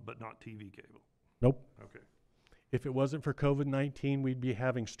phone, but not TV cable? Nope. Okay. If it wasn't for COVID-19, we'd be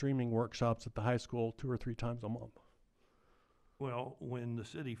having streaming workshops at the high school 2 or 3 times a month. Well, when the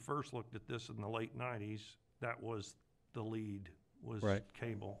city first looked at this in the late 90s, that was the lead, was Right.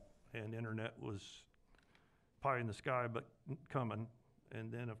 cable, and internet was pie in the sky, but coming.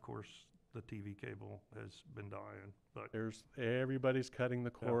 And then, of course, the TV cable has been dying, but. Everybody's cutting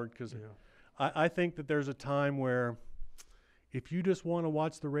the cord because Yeah. I think that there's a time where if you just want to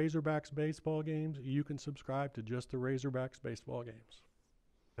watch the Razorbacks baseball games, you can subscribe to just the Razorbacks baseball games.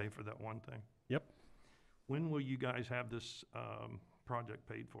 Pay for that one thing. Yep. When will you guys have this project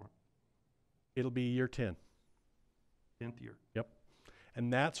paid for? It'll be year 10. 10th year? Yep.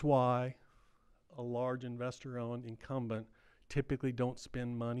 And that's why a large investor-owned incumbent typically don't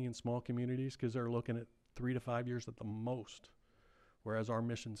spend money in small communities, because they're looking at 3 to 5 years at the most, whereas our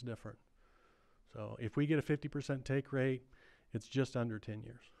mission's different. So if we get a 50% take rate, it's just under 10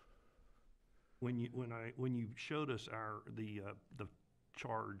 years. When you showed us the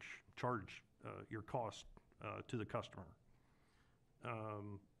your cost to the customer,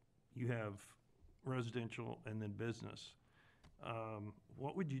 you have residential and then business.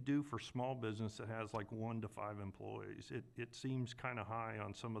 What would you do for small business that has like 1 to 5 employees? It seems kind of high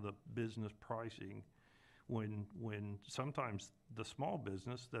on some of the business pricing when sometimes the small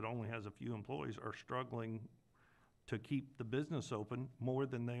business that only has a few employees are struggling to keep the business open more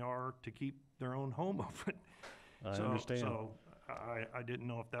than they are to keep their own home open. I understand. So I didn't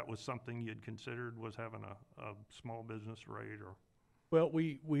know if that was something you'd considered, was having a small business rate or. Well,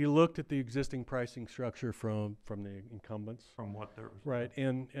 we looked at the existing pricing structure from the incumbents. From what there was. Right,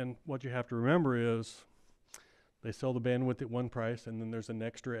 and what you have to remember is they sell the bandwidth at one price, and then there's an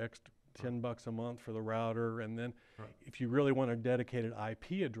extra $10 a month for the router, and then Right. if you really want a dedicated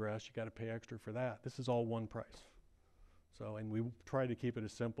IP address, you got to pay extra for that. This is all one price. So, and we tried to keep it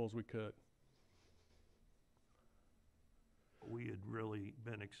as simple as we could. What we had really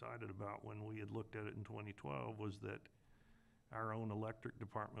been excited about when we had looked at it in 2012 was that our own electric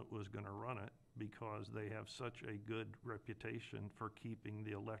department was going to run it, because they have such a good reputation for keeping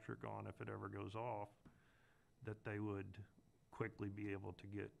the electric on if it ever goes off, that they would quickly be able to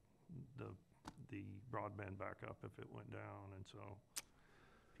get the broadband back up if it went down, and so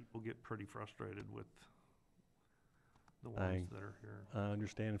people get pretty frustrated with the ones that are here. I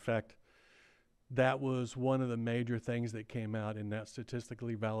understand. In fact, that was one of the major things that came out in that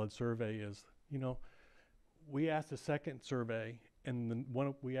statistically valid survey is, you know, we asked a second survey, and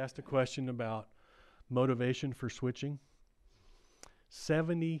we asked a question about motivation for switching.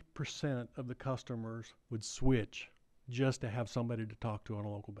 70% of the customers would switch just to have somebody to talk to on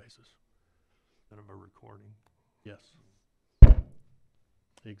a local basis. Instead of a recording. Yes.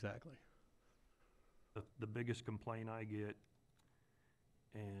 Exactly. The biggest complaint I get,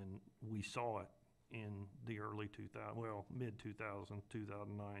 and we saw it in the early 2000, well, mid-2000,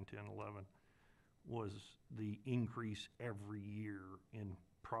 2009, 10, 11, was the increase every year in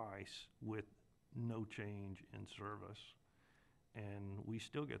price with no change in service. And we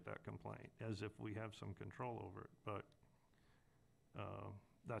still get that complaint as if we have some control over it, but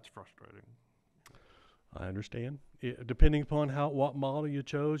that's frustrating. I understand. Depending upon what model you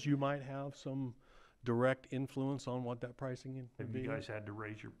chose, you might have some direct influence on what that pricing would Have be. you guys had to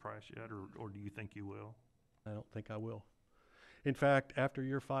raise your price yet, or do you think you will? I don't think I will. In fact, after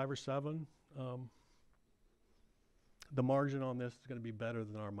year 5 or 7, the margin on this is going to be better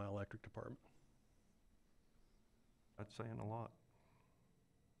than my electric department. That's saying a lot.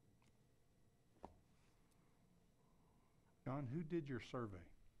 John, who did your survey?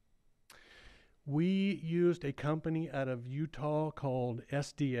 We used a company out of Utah called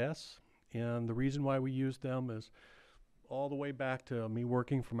SDS, and the reason why we used them is all the way back to me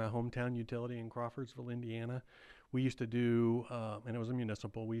working for my hometown utility in Crawfordsville, Indiana. We used to do, and it was a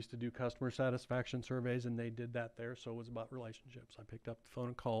municipal, we used to do customer satisfaction surveys, and they did that there, so it was about relationships. I picked up the phone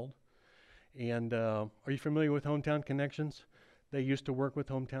and called. And are you familiar with Hometown Connections? They used to work with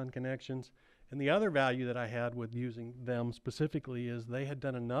Hometown Connections. And the other value that I had with using them specifically is they had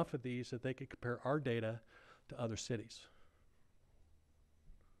done enough of these that they could compare our data to other cities.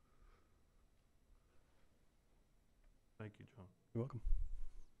 Thank you, John. You're welcome.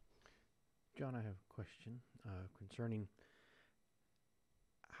 John, I have a question concerning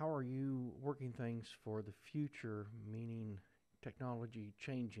how are you working things for the future, meaning technology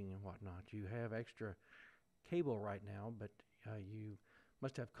changing and whatnot. You have extra cable right now, but you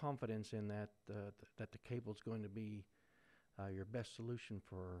must have confidence in that that the cable is going to be your best solution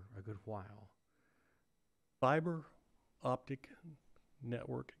for a good while. Fiber optic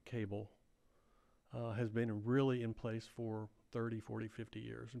network cable has been really in place for 30, 40, 50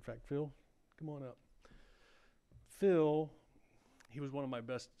 years. In fact, Phil, come on up. Phil, he was one of my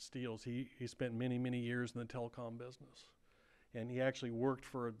best steals. He spent many, many years in the telecom business. And he actually worked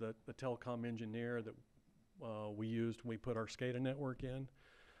for the telecom engineer that we used when we put our SCADA network in.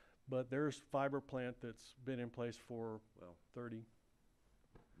 But there's fiber plant that's been in place for, well, 30.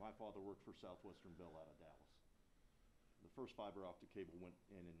 My father worked for Southwestern Bell out of Dallas. The first fiber optic cable went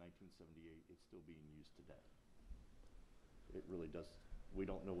in 1978. It's still being used today. It really does. We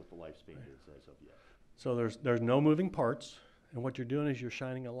don't know what the lifespan is as of yet. So there's no moving parts, and what you're doing is you're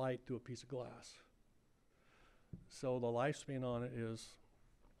shining a light through a piece of glass. So the lifespan on it is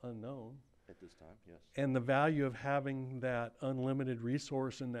unknown. At this time, yes. And the value of having that unlimited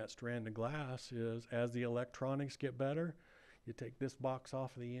resource in that strand of glass is, as the electronics get better, you take this box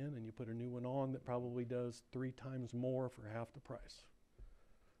off of the end and you put a new one on that probably does 3 times more for half the price.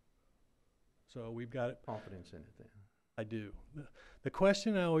 So we've got it. Confidence in it then. I do. The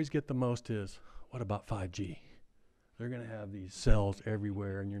question I always get the most is, what about 5G? They're going to have these cells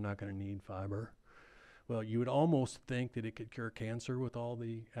everywhere and you're not going to need fiber. Well, you would almost think that it could cure cancer with all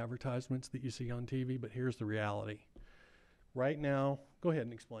the advertisements that you see on TV, but here's the reality. Right now, go ahead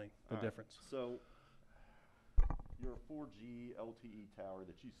and explain the difference. So your 4G LTE tower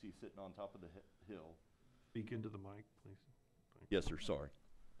that you see sitting on top of the hill. Speak into the mic, please. Yes, sir, sorry.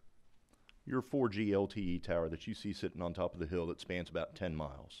 Your 4G LTE tower that you see sitting on top of the hill that spans about 10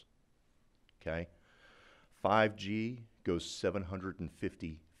 miles. Okay? 5G goes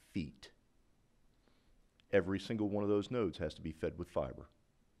 750 feet. Every single one of those nodes has to be fed with fiber.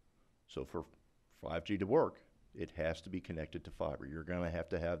 So for 5G to work, it has to be connected to fiber. You're going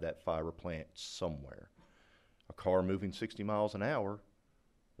to have that fiber plant somewhere. A car moving 60 miles an hour,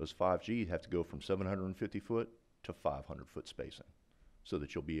 those 5G have to go from 750 foot to 500 foot spacing so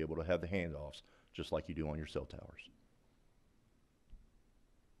that you'll be able to have the handoffs just like you do on your cell towers.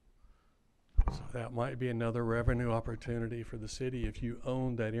 So that might be another revenue opportunity for the city. If you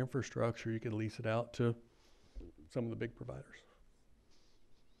own that infrastructure, you could lease it out to some of the big providers.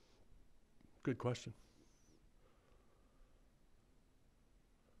 Good question.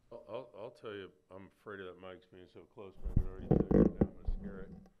 I'll tell you, I'm afraid of that mic's being so close, but I can already tell you right now, I'm gonna scare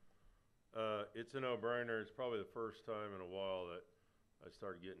it. It's a no-brainer. It's probably the first time in a while that I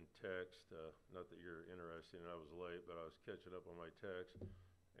started getting text, not that you're interested, and I was late, but I was catching up on my text.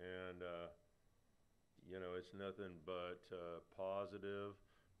 And, you know, it's nothing but positive.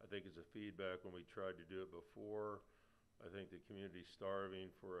 I think it's a feedback when we tried to do it before. I think the community's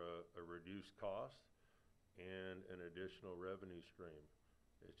starving for a reduced cost and an additional revenue stream.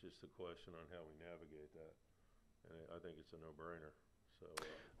 It's just a question on how we navigate that. And I think it's a no-brainer. So,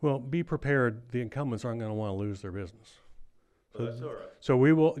 Well, be prepared. The incumbents aren't going to want to lose their business. well, that's all right. So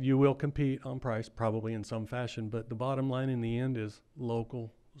you will compete on price, probably in some fashion, but the bottom line in the end is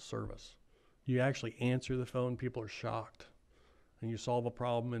local service. You actually answer the phone, people are shocked. And you solve a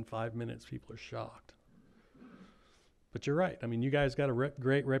problem in 5 minutes, people are shocked. But you're right. I mean, you guys got a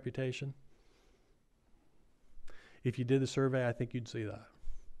great reputation. If you did the survey, I think you'd see that.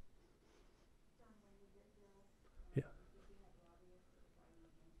 Yeah.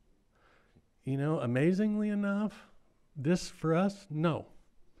 You know, amazingly enough, this for us, no.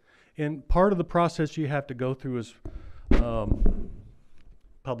 And part of the process you have to go through is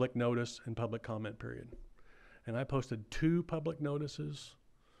public notice and public comment period. And I posted 2 public notices,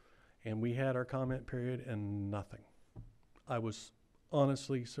 and we had our comment period and nothing. I was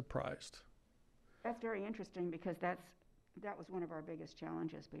honestly surprised. That's very interesting because that was one of our biggest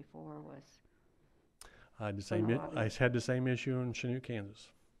challenges before was. I had the From the same, lobby. I had the same issue in Chanute, Kansas.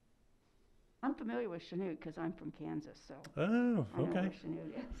 I'm familiar with Chanute because I'm from Kansas, so Oh, I know okay. where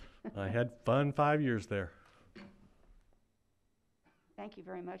Chanute is. I had fun 5 years there. Thank you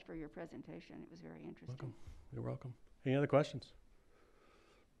very much for your presentation. It was very interesting. Welcome. You're welcome. Any other questions?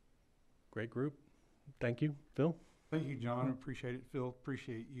 Great group. Thank you. Phil? Thank you, John. Appreciate it. Phil,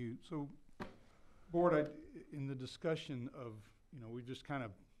 appreciate you. So, Board, in the discussion of, you know, we just kind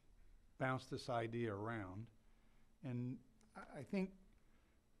of bounced this idea around. And I think,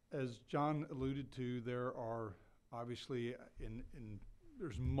 as John alluded to, there are obviously,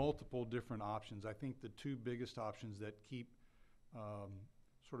 there's multiple different options. I think the 2 biggest options that keep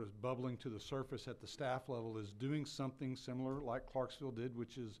sort of bubbling to the surface at the staff level is doing something similar like Clarksville did,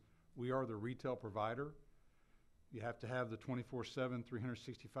 which is we are the retail provider. You have to have the 24/7,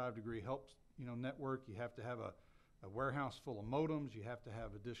 365-degree help, you know, network. You have to have a warehouse full of modems. You have to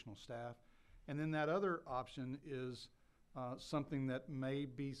have additional staff. And then that other option is something that may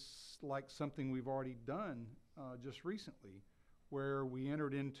be like something we've already done just recently, where we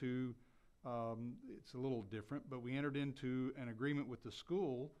entered into, it's a little different, but we entered into an agreement with the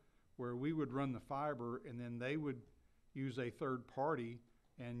school where we would run the fiber and then they would use a third party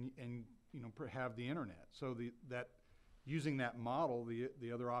and you know, have the internet. So using that model,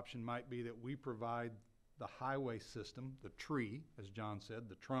 the other option might be that we provide the highway system, the tree, as John said,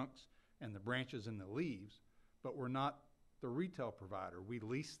 the trunks and the branches and the leaves, but we're not the retail provider. We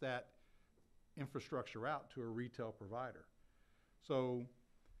lease that infrastructure out to a retail provider. So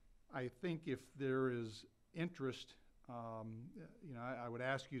I think if there is interest, you know, I would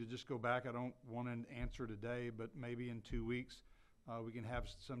ask you to just go back. I don't want an answer today, but maybe in 2 weeks, we can have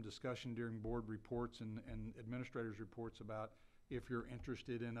some discussion during board reports and administrators' reports about if you're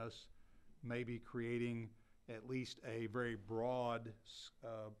interested in us maybe creating at least a very broad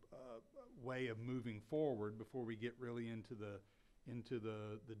way of moving forward before we get really into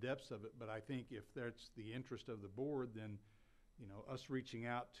the depths of it. But I think if that's the interest of the board, then, you know, us reaching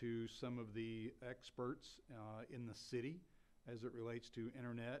out to some of the experts in the city as it relates to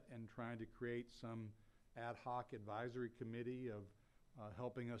internet and trying to create some ad hoc advisory committee of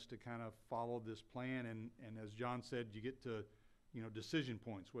helping us to kind of follow this plan. And as John said, you get to, you know, decision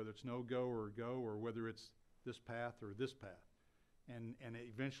points, whether it's no go or whether it's this path or this path. And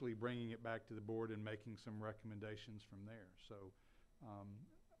eventually bringing it back to the board and making some recommendations from there. So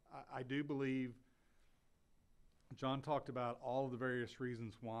I do believe John talked about all of the various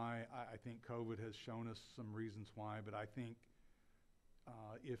reasons why. I think COVID has shown us some reasons why, but I think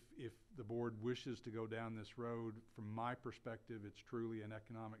if the board wishes to go down this road, from my perspective, it's truly an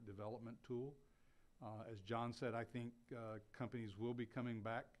economic development tool. As John said, I think companies will be coming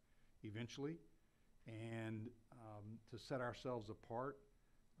back eventually, and to set ourselves apart,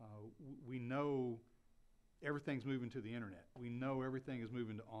 we know everything's moving to the internet. We know everything is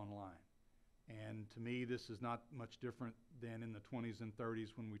moving to online. And to me, this is not much different than in the 20s and 30s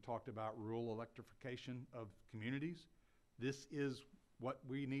when we talked about rural electrification of communities. This is what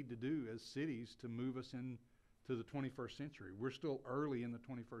we need to do as cities to move us into the 21st century. We're still early in the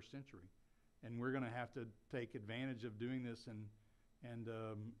 21st century, and we're going to have to take advantage of doing this and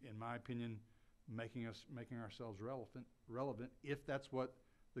in my opinion, making ourselves relevant if that's what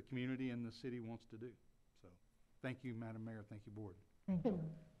the community and the city wants to do. So, thank you, Madam Mayor, thank you, Board. Thank you.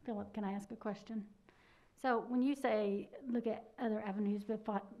 Philip, can I ask a question? So when you say look at other avenues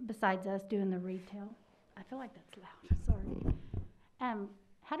besides us doing the retail, I feel like that's loud, sorry.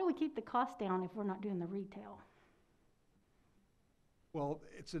 How do we keep the cost down if we're not doing the retail? Well,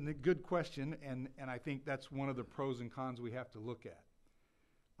 it's a good question, and I think that's one of the pros and cons we have to look at.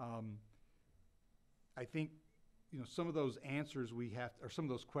 I think, you know, some of those answers we have, or some of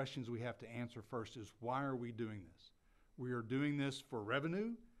those questions we have to answer first is, why are we doing this? We are doing this for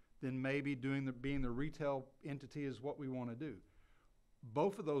revenue, then maybe being the retail entity is what we want to do.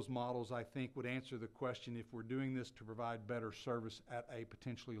 Both of those models, I think, would answer the question if we're doing this to provide better service at a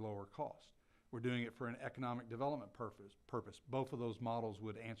potentially lower cost. We're doing it for an economic development purpose. Both of those models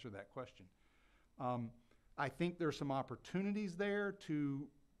would answer that question. I think there's some opportunities there to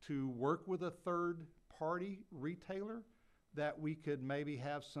work with a third-party retailer that we could maybe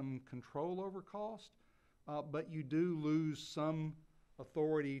have some control over cost, but you do lose some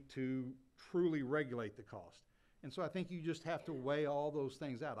authority to truly regulate the cost. And so I think you just have to weigh all those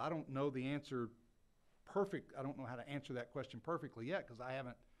things out. I don't know the answer I don't know how to answer that question perfectly yet because I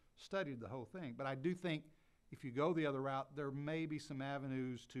haven't studied the whole thing. But I do think if you go the other route, there may be some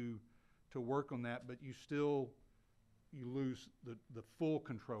avenues to work on that, but you lose the full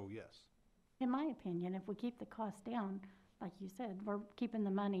control, yes. In my opinion, if we keep the cost down, like you said, we're keeping the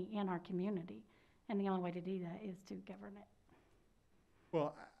money in our community. And the only way to do that is to govern it.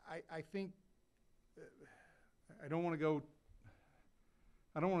 Well, I think I don't want to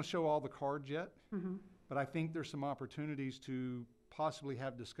show all the cards yet, but I think there's some opportunities to possibly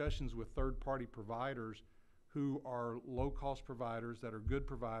have discussions with third-party providers who are low-cost providers that are good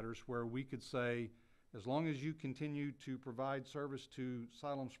providers, where we could say, as long as you continue to provide service to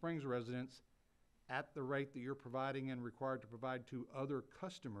Siloam Springs residents at the rate that you're providing and required to provide to other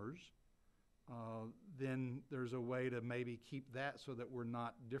customers, then there's a way to maybe keep that so that we're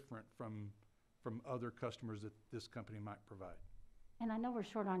not different from other customers that this company might provide. And I know we're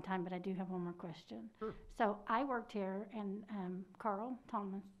short on time, but I do have one more question. Sure. So I worked here, and Carl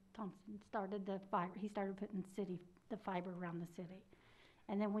Thompson started the fiber. He started putting the fiber around the city.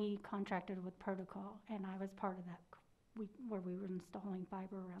 And then we contracted with Protocol, and I was part of that, where we were installing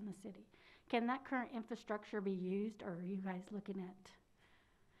fiber around the city. Can that current infrastructure be used, or are you guys looking at?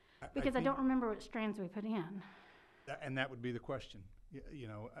 Because I don't remember what strands we put in. And that would be the question. You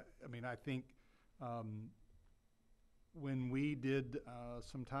know, I mean, I think when we did,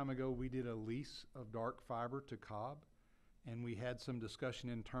 some time ago, we did a lease of dark fiber to Cobb, and we had some discussion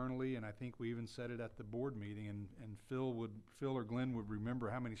internally, and I think we even said it at the board meeting, and Phil or Glenn would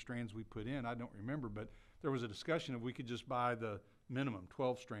remember how many strands we put in. I don't remember, but there was a discussion of we could just buy the minimum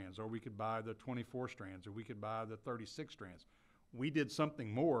 12 strands, or we could buy the 24 strands, or we could buy the 36 strands. We did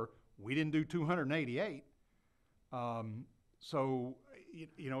something more. We didn't do 288. So,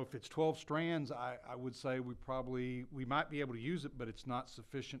 you know, if it's 12 strands, I would say we might be able to use it, but it's not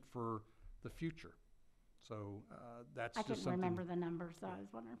sufficient for the future. So that's I just couldn't something. remember the numbers, so I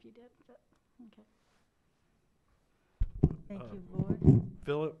was wondering if you did, but, okay. Thank you, Board.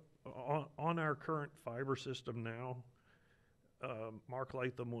 Philip, on our current fiber system now, Mark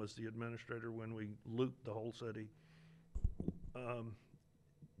Latham was the administrator when we looped the whole city.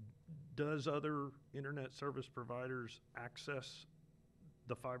 Does other internet service providers access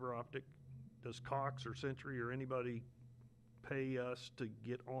the fiber optic? Does Cox or Century or anybody pay us to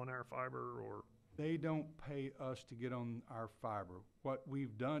get on our fiber, or? They don't pay us to get on our fiber. What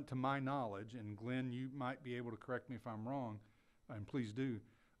we've done, to my knowledge, and Glenn, you might be able to correct me if I'm wrong, and please do.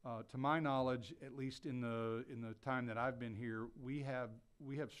 To my knowledge, at least in the time that I've been here, we have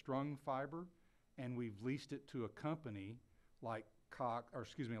strung fiber, and we've leased it to a company like Cobb's,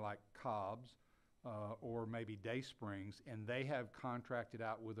 or maybe Day Springs, and they have contracted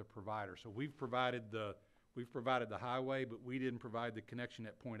out with a provider. So we've provided the highway, but we didn't provide the connection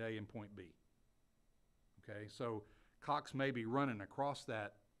at point A and point B. Okay, so Cox may be running across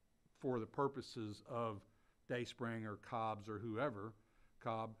that for the purposes of Day Spring or Cobb's or whoever,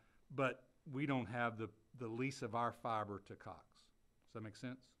 Cobb, but we don't have the lease of our fiber to Cox. Does that make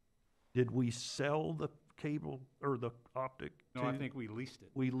sense? Did we sell the cable or the optic? No, I think we leased it.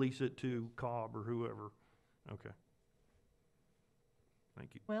 We lease it to Cobb or whoever. Okay.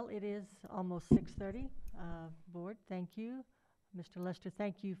 Thank you. Well, it is almost 6:30. Board, thank you. Mr. Lester,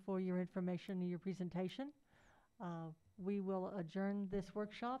 thank you for your information and your presentation. We will adjourn this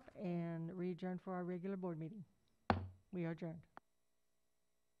workshop and re-adjourn for our regular board meeting. We are adjourned.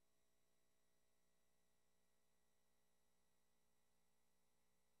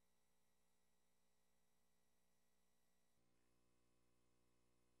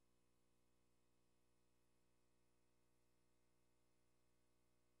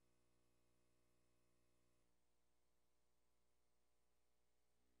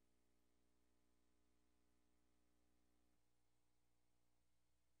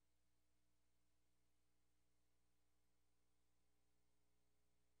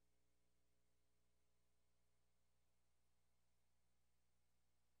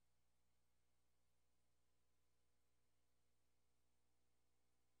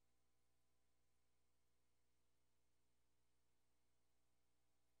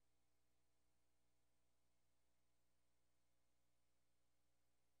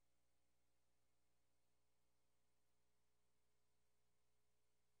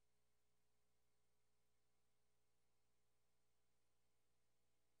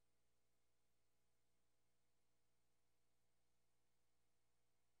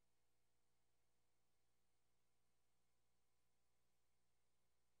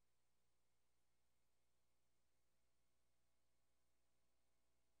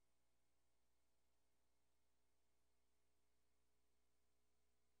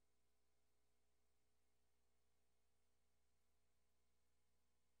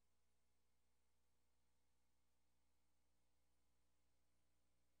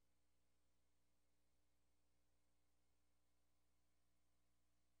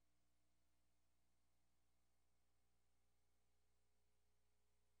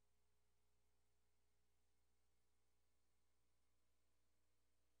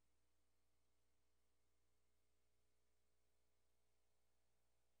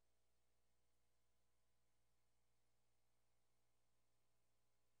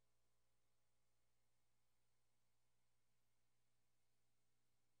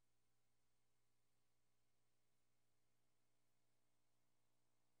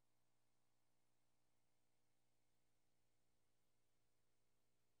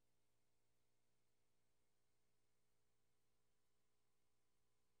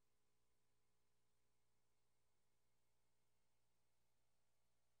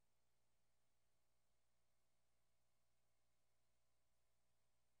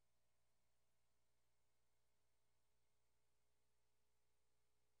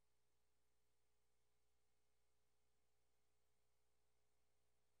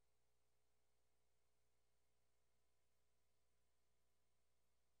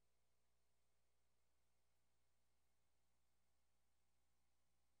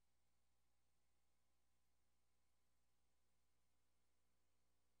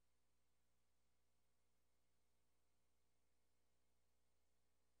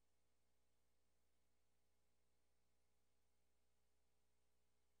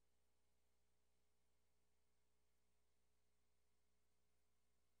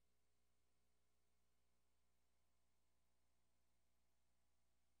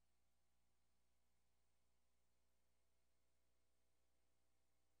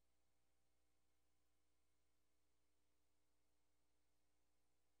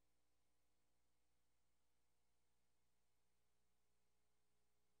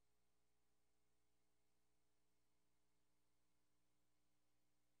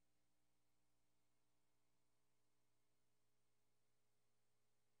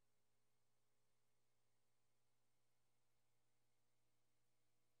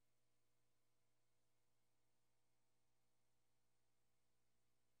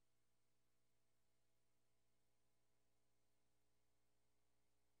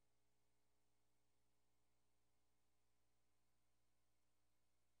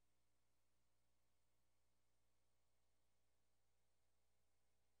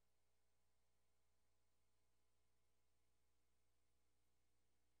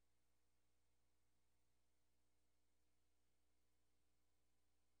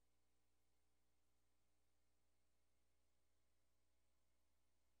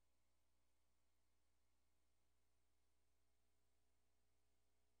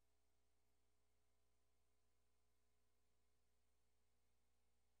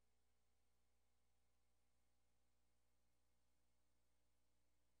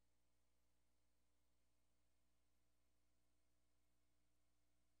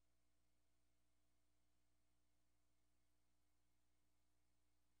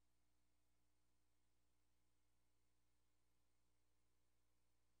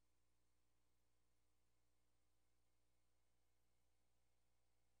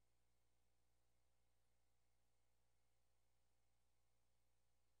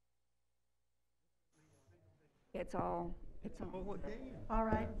 It's all. All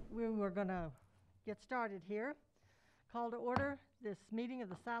right, we're gonna get started here. Call to order this meeting of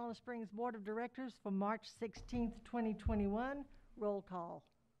the Siloam Springs Board of Directors for March 16th, 2021. Roll call.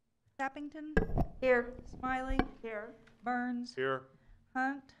 Sappington, Here. Smiley, Here. Burns, Here.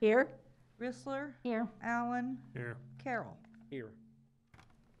 Hunt, Here. Rissler, Here. Allen, Here. Carroll. Here.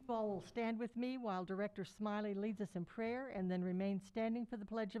 You all will stand with me while Director Smiley leads us in prayer and then remain standing for the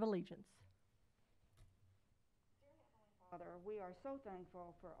Pledge of Allegiance. Father, we are so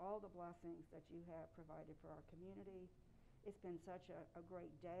thankful for all the blessings that you have provided for our community. It's been such a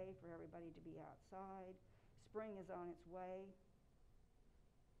great day for everybody to be outside. Spring is on its way.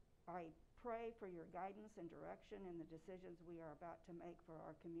 I pray for your guidance and direction in the decisions we are about to make for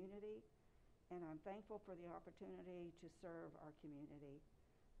our community, and I'm thankful for the opportunity to serve our community.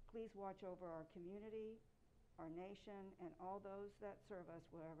 Please watch over our community, our nation, and all those that serve us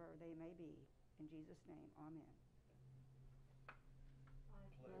wherever they may be. In Jesus' name, amen.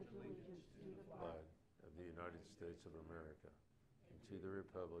 Pledge allegiance to the Flag of the United States of America and to the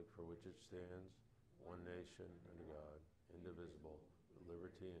republic for which it stands, one nation under God, indivisible, with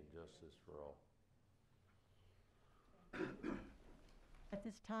liberty and justice for all. At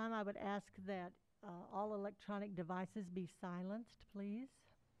this time, I would ask that all electronic devices be silenced, please.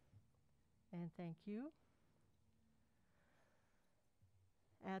 And thank you.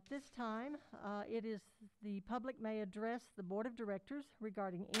 At this time, the public may address the Board of Directors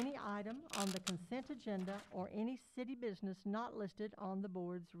regarding any item on the consent agenda or any city business not listed on the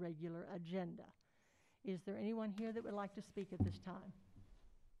board's regular agenda. Is there anyone here that would like to speak at this time?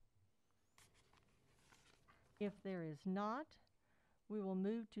 If there is not, we will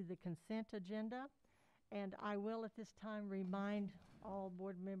move to the consent agenda, and I will at this time remind all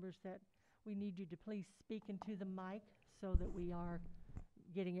board members that we need you to please speak into the mic so that we are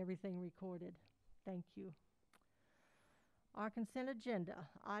getting everything recorded. Thank you. Our consent agenda,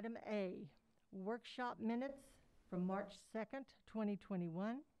 item A, workshop minutes from March 2nd,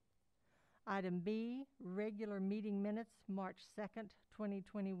 2021. Item B, regular meeting minutes, March 2nd,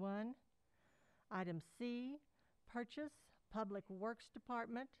 2021. Item C, purchase, Public Works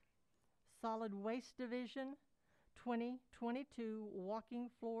Department, Solid Waste Division, 2022 walking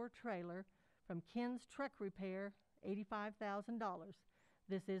floor trailer from Ken's Truck Repair, $85,000.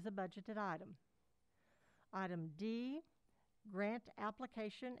 This is a budgeted item. Item D, grant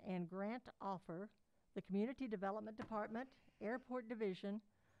application and grant offer, the Community Development Department, Airport Division,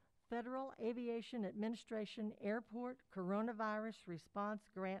 Federal Aviation Administration Airport Coronavirus Response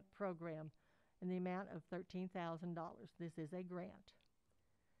Grant Program in the amount of $13,000. This is a grant.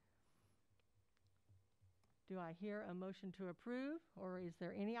 Do I hear a motion to approve, or is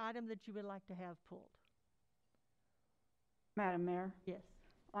there any item that you would like to have pulled? Madam Mayor, Yes.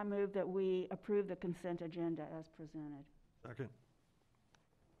 I move that we approve the consent agenda as presented. Second.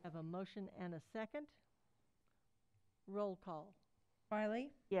 Have a motion and a second. Roll call.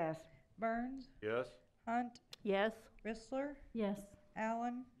 Smiley, Yes. Burns, Yes. Hunt, Yes. Rissler, Yes.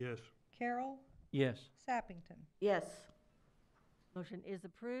 Allen, Yes. Carroll, Yes. Sappington. Yes. Motion is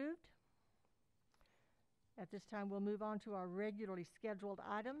approved. At this time, we'll move on to our regularly scheduled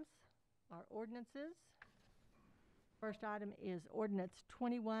items, our ordinances. First item is ordinance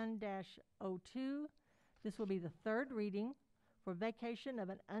 21-02. This will be the third reading for vacation of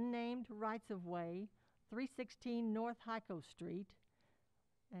an unnamed rights-of-way, 316 North Hyco Street.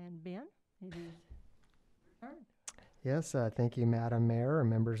 And Ben, it is your turn. Yes, thank you, Madam Mayor and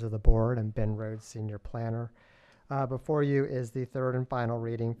members of the board. I'm Ben Rhodes, Senior Planner. Before you is the third and final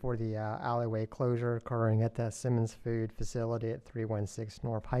reading for the alleyway closure occurring at the Simmons Food Facility at 316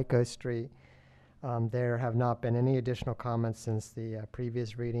 North Hyco Street. There have not been any additional comments since the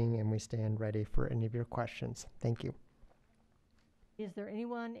previous reading, and we stand ready for any of your questions. Thank you. Is there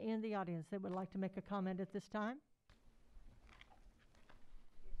anyone in the audience that would like to make a comment at this time?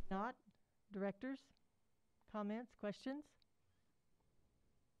 If not, directors, comments, questions?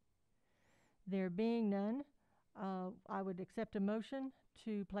 There being none, I would accept a motion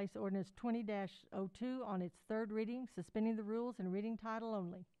to place ordinance 20-02 on its third reading, suspending the rules and reading title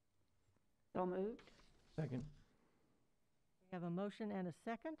only. So moved. Second. We have a motion and a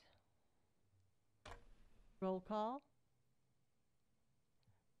second. Roll call.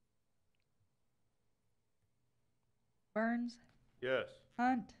 Burns, Yes.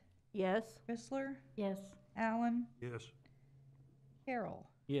 Hunt, Yes. Rissler, Yes. Allen, Yes. Carroll,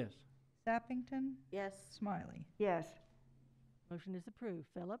 Yes. Sappington, Yes. Smiley. Yes. Motion is approved.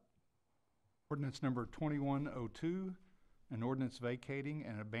 Philip? Ordinance number 2102, an ordinance vacating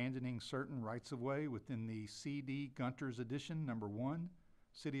and abandoning certain rights-of-way within the C.D. Gunter's Edition, number 1,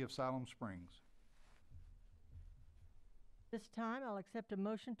 City of Siloam Springs. This time, I'll accept a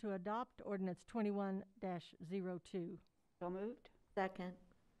motion to adopt ordinance 21-02. So moved? Second.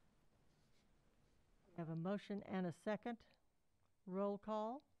 I have a motion and a second. Roll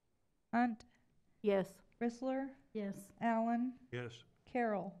call. Hunt, Yes. Chrysler, Yes. Allen, Yes.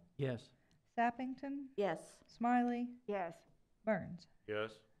 Carroll, Yes. Sappington, Yes. Smiley, Yes. Burns.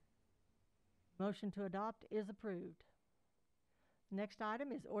 Yes. Motion to adopt is approved. Next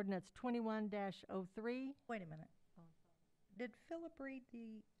item is ordinance 21-03. Wait a minute. Did Philip read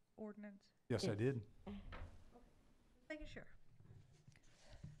the ordinance? Yes, I Yes. did. Making sure.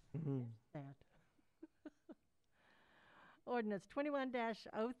 That. Ordinance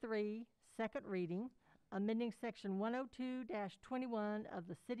 21-03, second reading, amending section 102-21 of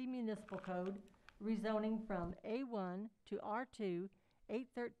the City Municipal Code, rezoning from A1 to R2,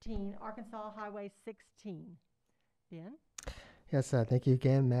 813 Arkansas Highway 16. Ben? Yes, thank you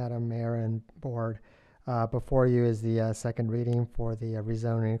again, Madam Mayor and Board. Before you is the second reading for the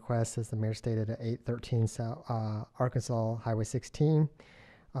rezoning request, as the mayor stated, at 813 Arkansas Highway 16.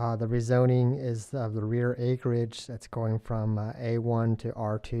 The rezoning is of the rear acreage that's going from A1 to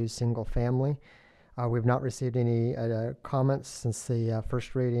R2 single family. We've not received any comments since the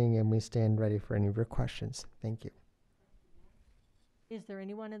first reading, and we stand ready for any of your questions. Thank you. Is there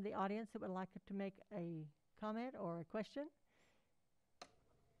anyone in the audience that would like to make a comment or a question?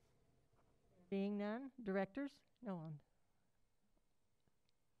 Being none, directors? No one.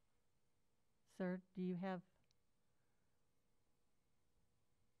 Sir, do you have?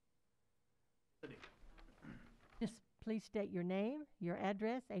 Just please state your name, your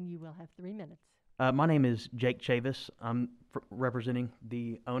address, and you will have 3 minutes. My name is Jake Chavis. I'm representing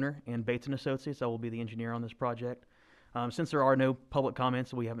the owner and Bates & Associates. I will be the engineer on this project. Since there are no public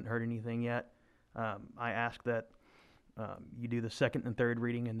comments, we haven't heard anything yet. I ask that you do the second and third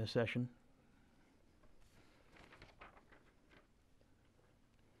reading in this session.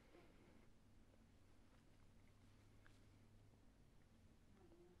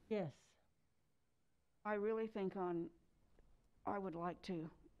 Yes. I really think I would like to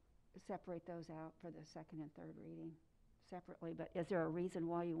separate those out for the second and third reading separately, but is there a reason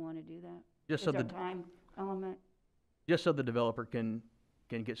why you want to do that? Just Is so there a the time element? just so the developer can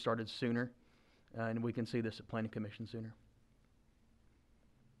get started sooner, and we can see this at Planning Commission sooner.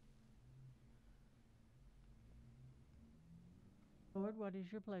 Board, what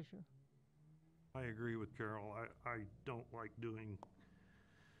is your pleasure? I agree with Carol. I don't like doing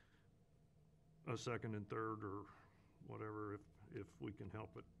a second and third or whatever if we can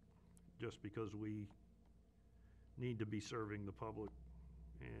help it, just because we need to be serving the public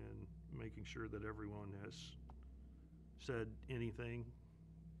and making sure that everyone has said anything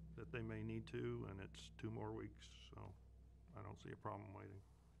that they may need to, and it's 2 more weeks, so I don't see a problem waiting.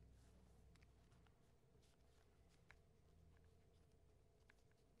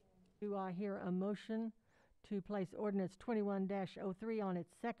 Do I hear a motion to place ordinance 21-03 on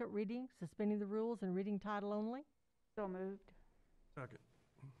its second reading, suspending the rules and reading title only? So moved. Second.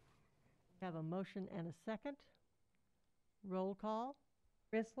 Have a motion and a second. Roll call.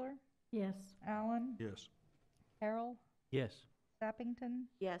 Chrysler, Yes. Allen, Yes. Carroll, Yes. Sappington,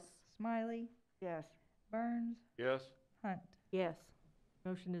 Yes. Smiley, Yes. Burns, Yes. Hunt. Yes.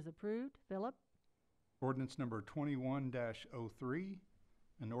 Motion is approved. Philip? Ordinance number 21-03,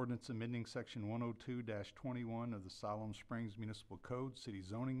 an ordinance amending section 102-21 of the Siloam Springs Municipal Code, City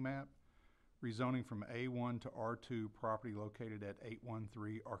Zoning Map, rezoning from A1 to R2 property located at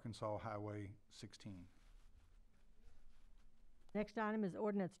 813 Arkansas Highway 16. Next item is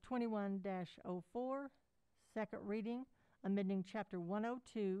ordinance 21-04, second reading, amending chapter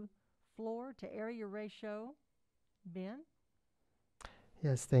 102, floor to area ratio. Ben?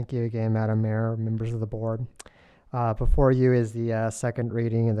 Yes, thank you again, Madam Mayor, members of the board. Before you is the second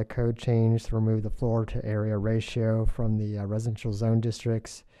reading of the code change to remove the floor to area ratio from the residential zone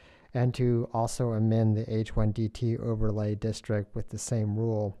districts, and to also amend the H1DT overlay district with the same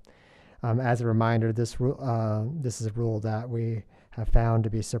rule. As a reminder, this is a rule that we have found to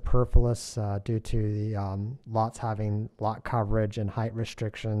be superfluous due to the lots having lot coverage and height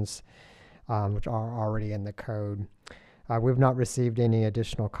restrictions, which are already in the code. We've not received any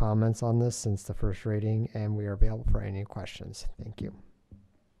additional comments on this since the first reading, and we are available for any questions. Thank you.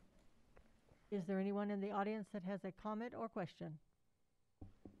 Is there anyone in the audience that has a comment or question?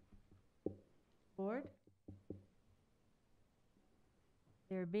 Board?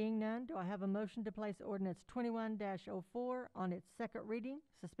 There being none, do I have a motion to place ordinance 21-04 on its second reading,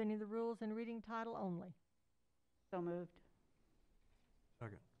 suspending the rules and reading title only? So moved.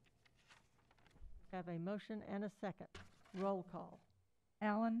 Second. Have a motion and a second. Roll call.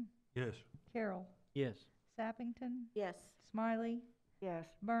 Allen, Yes. Carroll, Yes. Sappington, Yes. Smiley, Yes.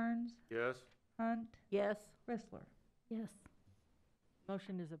 Burns, Yes. Hunt, Yes. Chrysler. Yes.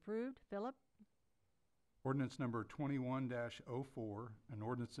 Motion is approved. Philip? Ordinance number 21-04, an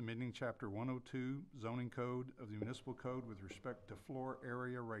ordinance amending Chapter 102 zoning code of the municipal code with respect to floor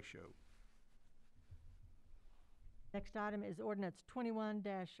area ratio. Next item is ordinance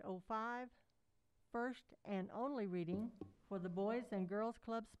 21-05, first and only reading for the Boys and Girls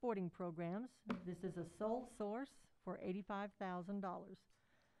Club sporting programs. This is a sole source for $85,000.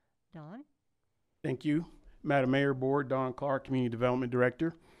 Don? Thank you. Madam Mayor, Board, Don Clark, Community Development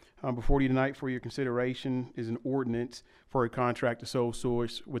Director. Before you tonight for your consideration is an ordinance for a contract to sole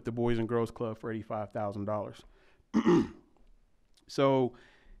source with the Boys and Girls Club for $85,000. So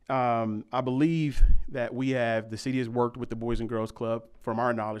I believe that the city has worked with the Boys and Girls Club, from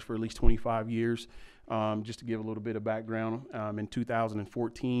our knowledge, for at least 25 years. Just to give a little bit of background, in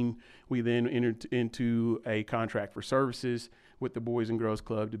 2014, we then entered into a contract for services with the Boys and Girls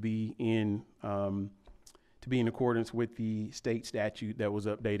Club to be in accordance with the state statute that was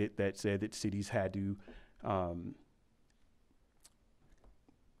updated that said that cities had to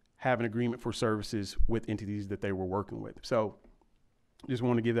have an agreement for services with entities that they were working with. So just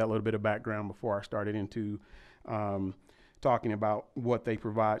want to give that little bit of background before I started into talking about what they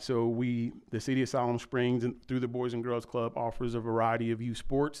provide. So the city of Siloam Springs, and through the Boys and Girls Club, offers a variety of youth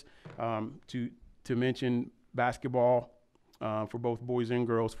sports. To mention basketball for both boys and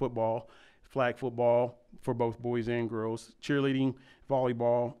girls, football, flag football for both boys and girls, cheerleading,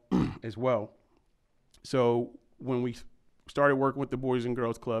 volleyball as well. So when we started working with the Boys and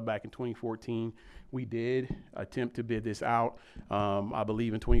Girls Club back in 2014, we did attempt to bid this out. I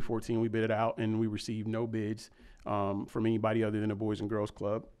believe in 2014 we bid it out and we received no bids from anybody other than the Boys and Girls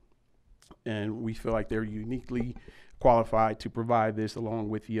Club. And we feel like they're uniquely qualified to provide this along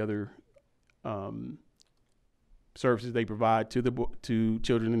with the other services they provide to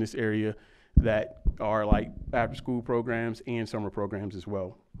children in this area that are like after school programs and summer programs as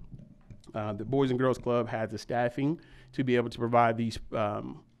well. The Boys and Girls Club has the staffing to be able to provide these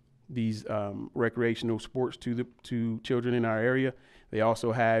recreational sports to children in our area. They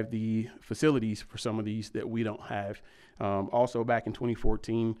also have the facilities for some of these that we don't have. Also back in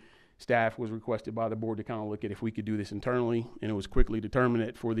 2014, staff was requested by the board to kind of look at if we could do this internally, and it was quickly determined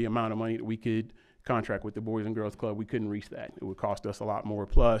that for the amount of money that we could contract with the Boys and Girls Club, we couldn't reach that. It would cost us a lot more.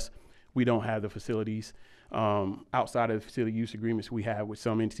 Plus, we don't have the facilities outside of the facility use agreements we have with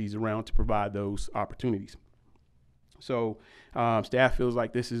some entities around to provide those opportunities. So staff feels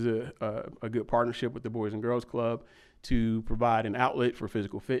like this is a good partnership with the Boys and Girls Club to provide an outlet for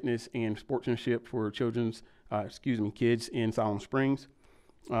physical fitness and sportsmanship for kids in Siloam Springs.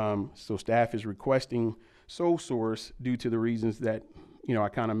 So staff is requesting sole source due to the reasons that I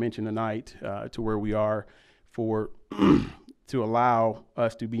kind of mentioned tonight, to where we are for to allow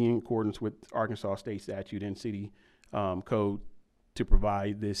us to be in accordance with Arkansas state statute and city code to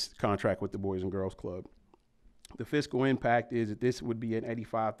provide this contract with the Boys and Girls Club. The fiscal impact is that this would be an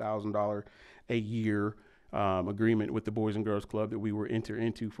 $85,000 a year agreement with the Boys and Girls Club that we were enter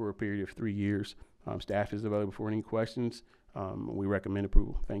into for a period of 3 years. Staff is available for any questions. We recommend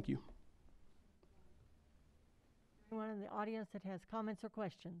approval. Thank you. Anyone in the audience that has comments or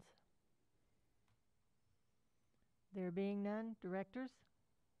questions? There being none, directors?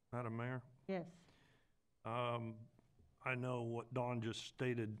 Madam Mayor? Yes. I know what Dawn just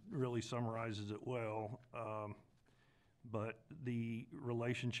stated really summarizes it well, but the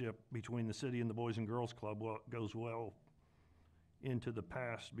relationship between the city and the Boys and Girls Club goes well into the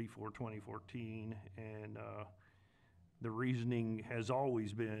past before 2014, and the reasoning has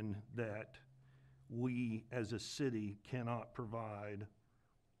always been that we as a city cannot provide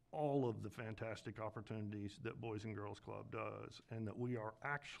all of the fantastic opportunities that Boys and Girls Club does, and that we are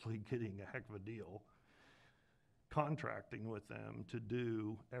actually getting a heck of a deal contracting with them to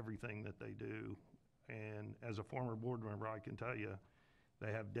do everything that they do. And as a former board member, I can tell you,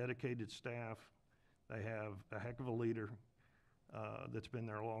 they have dedicated staff, they have a heck of a leader that's been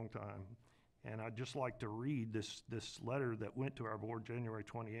there a long time. And I'd just like to read this letter that went to our board January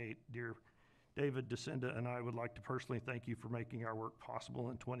 28. Dear David, DeCinda, and I would like to personally thank you for making our work possible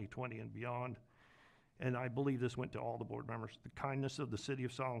in 2020 and beyond. And I believe this went to all the board members. The kindness of the city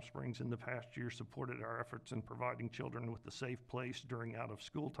of Siloam Springs in the past year supported our efforts in providing children with a safe place during out of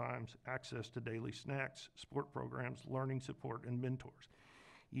school times, access to daily snacks, sport programs, learning support, and mentors.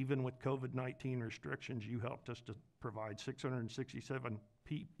 Even with COVID-19 restrictions, you helped us to provide 667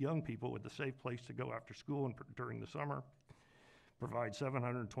 young people with a safe place to go after school and during the summer, provide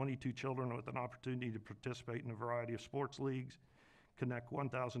 722 children with an opportunity to participate in a variety of sports leagues, connect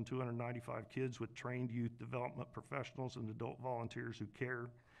 1,295 kids with trained youth development professionals and adult volunteers who care,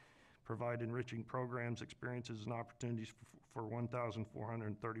 provide enriching programs, experiences, and opportunities for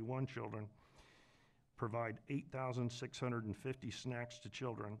 1,431 children, provide 8,650 snacks to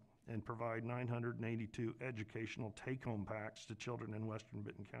children, and provide 982 educational take-home packs to children in Western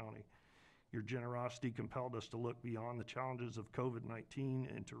Benton County. Your generosity compelled us to look beyond the challenges of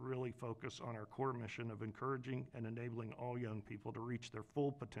COVID-19 and to really focus on our core mission of encouraging and enabling all young people to reach their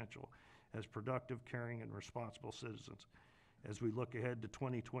full potential as productive, caring, and responsible citizens. As we look ahead to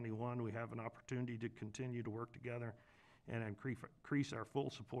 2021, we have an opportunity to continue to work together and increase our full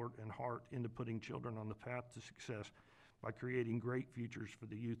support and heart into putting children on the path to success by creating great futures for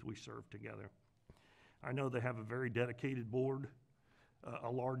the youth we serve together. I know they have a very dedicated board, a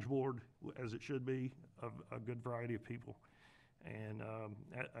large board, as it should be, of a good variety of people. And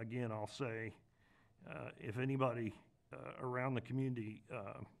again, I'll say, if anybody around the community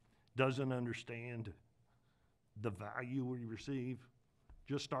doesn't understand the value we receive,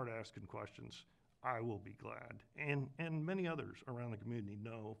 just start asking questions. I will be glad. And many others around the community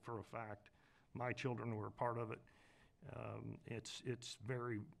know for a fact my children were a part of it. It's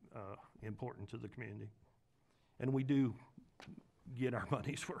very important to the community. And we do get our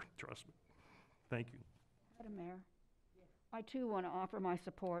money's worth, trust me. Thank you. Madam Mayor, I too want to offer my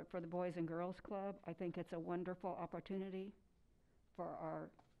support for the Boys and Girls Club. I think it's a wonderful opportunity for our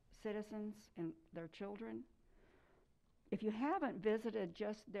citizens and their children. If you haven't visited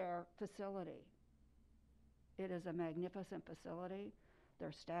just their facility, it is a magnificent facility.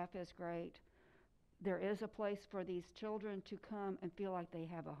 Their staff is great. There is a place for these children to come and feel like they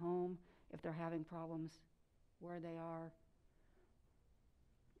have a home if they're having problems where they are.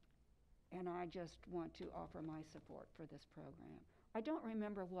 And I just want to offer my support for this program. I don't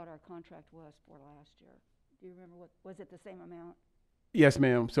remember what our contract was for last year. Do you remember was it the same amount? Yes,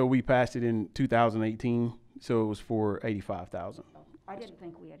 ma'am. So we passed it in 2018, so it was for $85,000. Oh, I didn't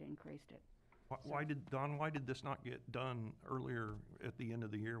think we had increased it. Why did this not get done earlier at the end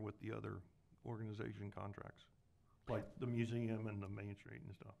of the year with the other organization contracts? Like the museum and the Main Street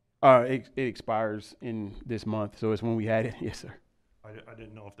and stuff? It expires in this month, so it's when we had it. Yes, sir. I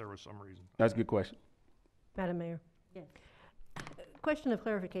didn't know if there was some reason. That's a good question. Madam Mayor. Yes. Question of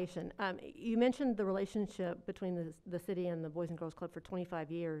clarification. You mentioned the relationship between the city and the Boys and Girls Club for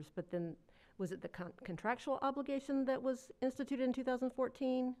 25 years, but then was it the contractual obligation that was instituted in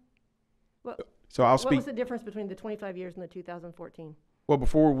 2014? So I'll what speak. was the difference between the 25 years and the 2014? Well,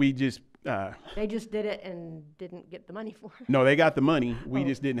 before we just They just did it and didn't get the money for it. no, they got the money. We Oh.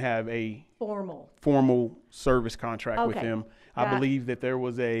 just didn't have a Formal. service contract with Okay. them. I believe that there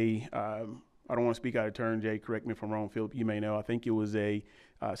was a. I don't want to speak out of turn, Jay. Correct me if I'm wrong, Philip. You may know. I think it was a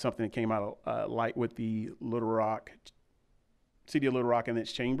something that came out of light with the Little Rock, City of Little Rock and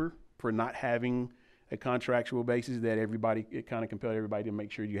its chamber for not having a contractual basis that everybody, it kind of compelled everybody to make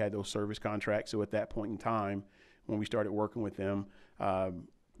sure you had those service contracts. So at that point in time, when we started working with them,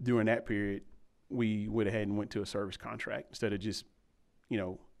 during that period, we went ahead and went to a service contract instead of just,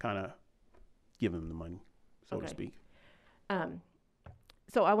 kind of giving them the money, so to speak.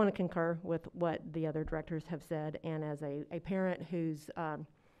 So I want to concur with what the other directors have said, and as a parent whose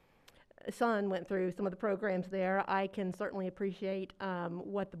son went through some of the programs there, I can certainly appreciate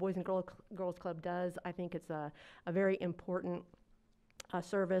what the Boys and Girls Club does. I think it's a very important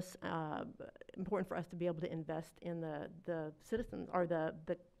service, important for us to be able to invest in the citizens or the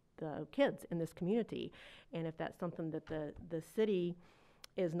kids in this community. And if that's something that the city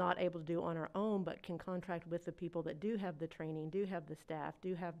is not able to do on our own, but can contract with the people that do have the training, do have the staff,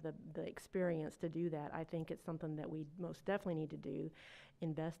 do have the experience to do that, I think it's something that we most definitely need to do,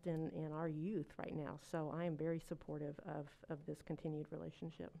 invest in our youth right now. So I am very supportive of this continued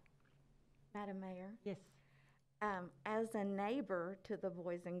relationship. Madam Mayor? Yes. As a neighbor to the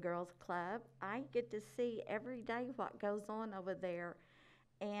Boys and Girls Club, I get to see every day what goes on over there.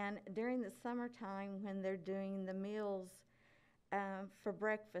 And during the summertime when they're doing the meals for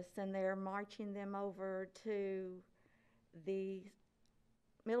breakfast and they're marching them over to the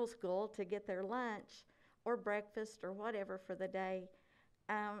middle school to get their lunch or breakfast or whatever for the day,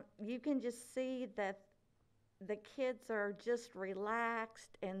 you can just see that the kids are just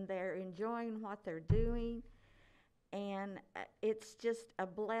relaxed and they're enjoying what they're doing. And it's just a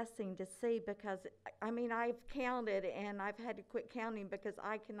blessing to see because, I've counted and I've had to quit counting because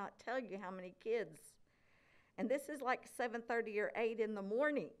I cannot tell you how many kids. And this is like 7:30 or 8 in the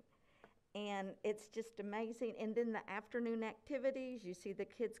morning. And it's just amazing. And then the afternoon activities, you see the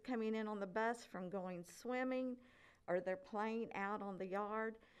kids coming in on the bus from going swimming or they're playing out on the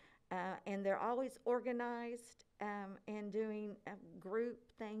yard. And they're always organized, and doing group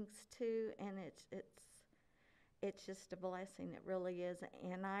things too, and it's just a blessing, it really is.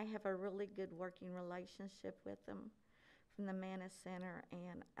 And I have a really good working relationship with them from the Manna Center,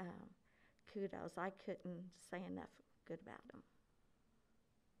 and kudos. I couldn't say enough good about them.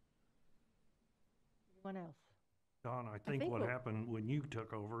 Anyone else? Don, I think think what what- happened when you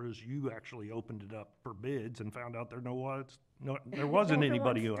took over is you actually opened it up for bids and found out there wasn't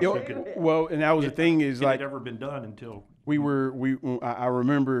anybody who Yo, actually could Well, and that was the thing is get like it ever been done until I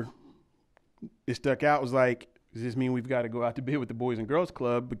remember it stuck out was like, does this mean we've got to go out to bid with the Boys and Girls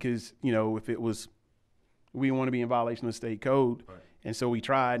Club? Because, you know, if it was, we didn't want to be in violation of state code. Right. And so we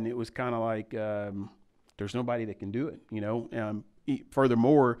tried, and it was kind of like, there's nobody that can do it, you know?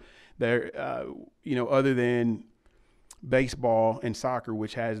 Furthermore, there, you know, other than baseball and soccer,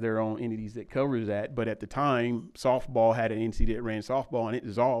 which has their own entities that covers that. But at the time, softball had an entity that ran softball, and it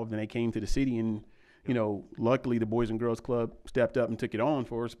dissolved, and they came to the city, and, you know, luckily the Boys and Girls Club stepped up and took it on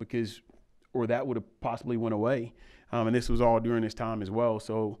for us, because, or that would have possibly went away. And this was all during this time as well.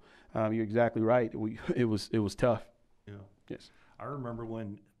 So you're exactly right. It was tough. Yeah. Yes. I remember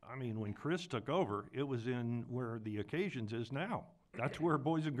when Chris took over, it was in where the Occasions is now. That's where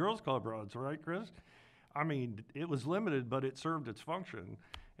Boys and Girls Club runs, right, Chris? I mean, it was limited, but it served its function.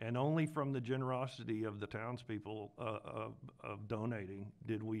 And only from the generosity of the townspeople of donating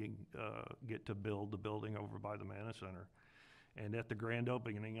did we get to build the building over by the Manna Center. And at the grand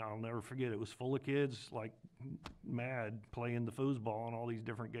opening, I'll never forget, it was full of kids like mad playing the foosball and all these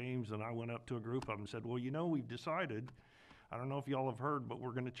different games. And I went up to a group of them and said, well, you know, we've decided, I don't know if y'all have heard, but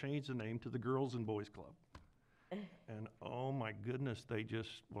we're going to change the name to the Girls and Boys Club. And oh my goodness,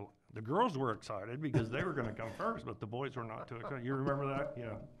 the girls were excited because they were going to come first, but the boys were not too excited. You remember that?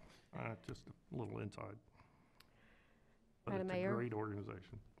 Yeah. Just a little inside. But Madam it's Mayor? a great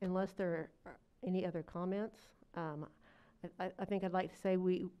organization. Unless there are any other comments, I think I'd like to say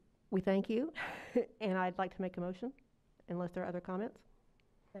we thank you, and I'd like to make a motion, unless there are other comments.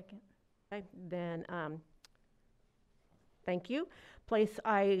 Second. Okay, then, thank you.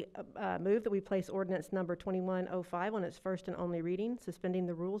 I move that we place ordinance number 2105 on its first and only reading, suspending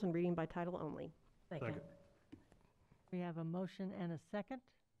the rules and reading by title only. Second. We have a motion and a second.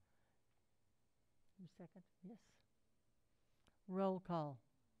 Second, yes. Roll call.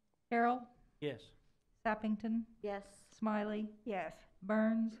 Carroll, Yes. Sappington, Yes. Smiley, Yes.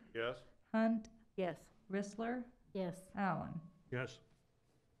 Burns, Yes? Hunt, Yes. Rissler, Yes. Allen. Yes.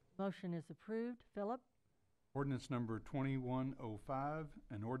 Motion is approved. Philip? Ordinance number 2105,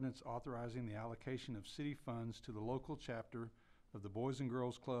 an ordinance authorizing the allocation of city funds to the local chapter of the Boys and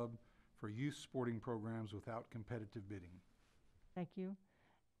Girls Club for youth sporting programs without competitive bidding. Thank you.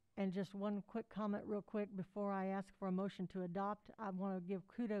 And just one quick comment real quick before I ask for a motion to adopt. I want to give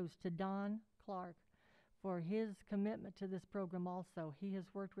kudos to Don Clark for his commitment to this program also. He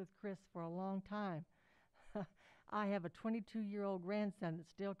has worked with Chris for a long time. I have a 22-year-old grandson that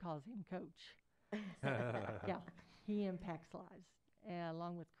still calls him coach. Yeah, he impacts lives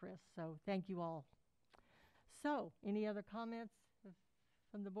along with Chris. So thank you all. So any other comments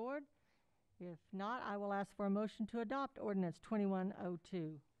from the board? If not, I will ask for a motion to adopt ordinance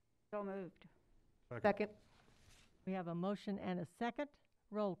 2102. So moved. Second. We have a motion and a second.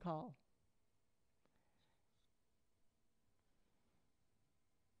 Roll call.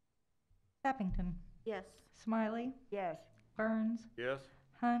 Sappington, Yes. Smiley, Yes. Burns, Yes?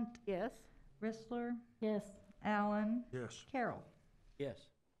 Hunt, Yes. Rissler, Yes. Allen, Yes. Carroll. Yes.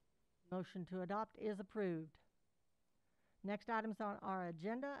 Motion to adopt is approved. Next items on our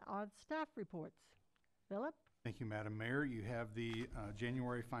agenda are the staff reports. Philip? Thank you, Madam Mayor. You have the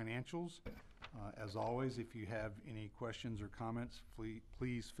January financials. As always, if you have any questions or comments,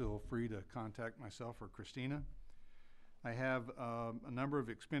 please feel free to contact myself or Christina. I have a number of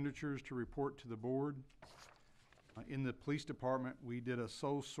expenditures to report to the board. In the police department, we did a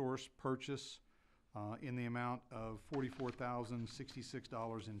sole source purchase in the amount of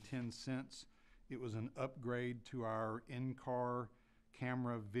 $44,066.10. It was an upgrade to our in-car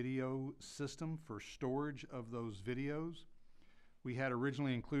camera video system for storage of those videos. We had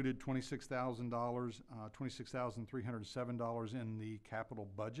originally included $26,000, $26,307 in the capital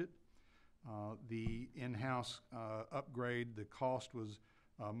budget. The in-house upgrade, the cost was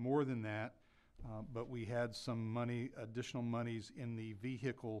more than that, but we had some additional monies in the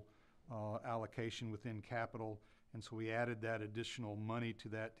vehicle allocation within capital, and so we added that additional money to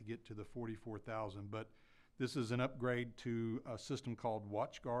that to get to the $44,000. But this is an upgrade to a system called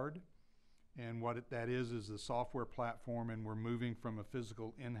WatchGuard, and what that is a software platform, and we're moving from a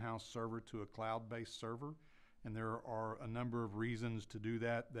physical in-house server to a cloud-based server, and there are a number of reasons to do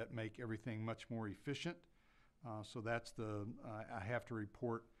that that make everything much more efficient. So that's I have to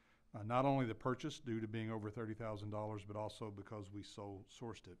report not only the purchase due to being over $30,000, but also because we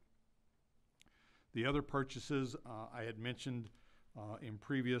sourced it. The other purchases I had mentioned in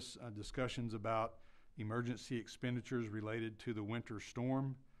previous discussions about emergency expenditures related to the winter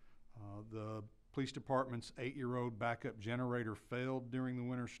storm. The police department's 8-year-old backup generator failed during the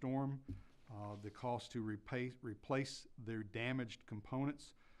winter storm. The cost to replace their damaged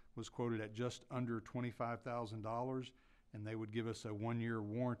components was quoted at just under $25,000, and they would give us a 1-year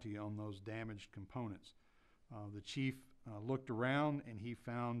warranty on those damaged components. The chief looked around and he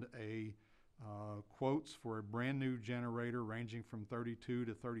found quotes for a brand new generator ranging from $32,000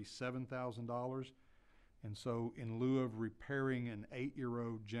 to $37,000. And so in lieu of repairing an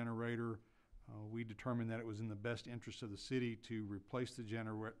 8-year-old generator, we determined that it was in the best interest of the city to replace the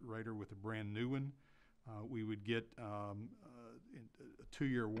generator with a brand new one. We would get a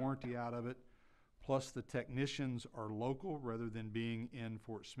 2-year warranty out of it, plus the technicians are local rather than being in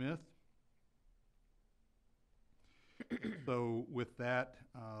Fort Smith. So with that,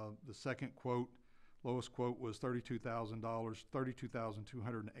 the second quote, lowest quote was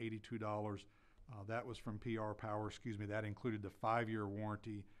 $32,282. That was from PR Power, that included the 5-year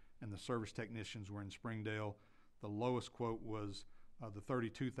warranty, and the service technicians were in Springdale. The lowest quote was the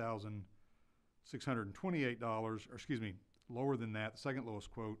 $32,628, lower than that, the second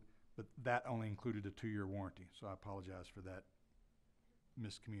lowest quote, but that only included a 2-year warranty. So I apologize for that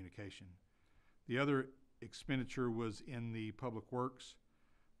miscommunication. The other expenditure was in the Public Works.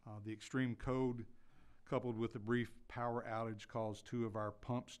 The extreme cold coupled with a brief power outage caused 2 of our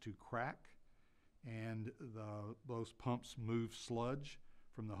pumps to crack, and those pumps move sludge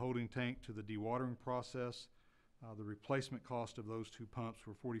from the holding tank to the dewatering process. The replacement cost of those 2 pumps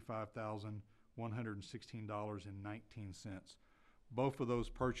were $45,116.19. Both of those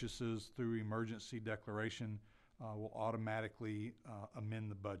purchases through emergency declaration will automatically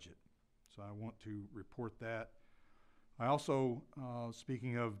amend the budget. So I want to report that. I also,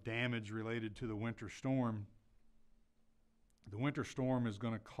 speaking of damage related to the winter storm is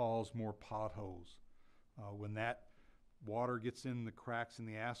going to cause more potholes. When that water gets in the cracks in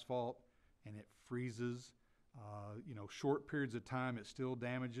the asphalt and it freezes, short periods of time it still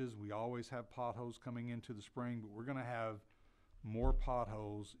damages. We always have potholes coming into the spring, but we're going to have more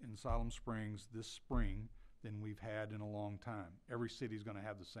potholes in Siloam Springs this spring than we've had in a long time. Every city's going to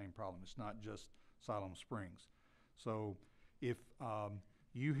have the same problem. It's not just Siloam Springs. So if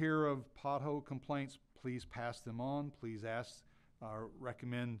you hear of pothole complaints, please pass them on. Please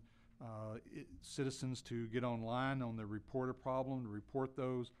recommend citizens to get online on the report a problem, to report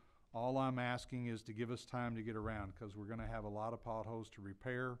those. All I'm asking is to give us time to get around, because we're going to have a lot of potholes to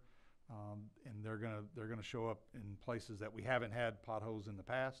repair, and they're going to show up in places that we haven't had potholes in the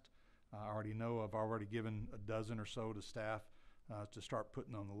past. I already know I've already given a dozen or so to staff to start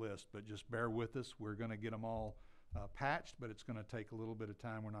putting on the list, but just bear with us. We're going to get them all patched, but it's going to take a little bit of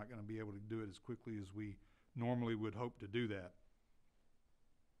time. We're not going to be able to do it as quickly as we normally would hope to do that.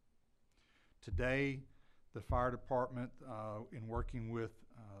 Today, the fire department, in working with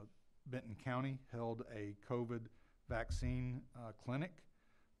Benton County, held a COVID vaccine clinic.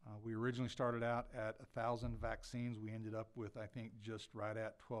 We originally started out at 1,000 vaccines. We ended up with, I think, just right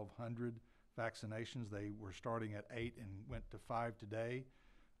at 1,200 vaccinations. They were starting at 8 and went to 5 today.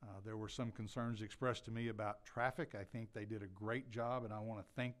 There were some concerns expressed to me about traffic. I think they did a great job, and I want to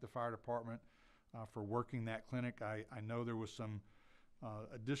thank the fire department for working that clinic. I know there was some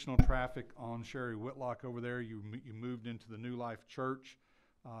additional traffic on Sherry Whitlock over there. You moved into the New Life Church,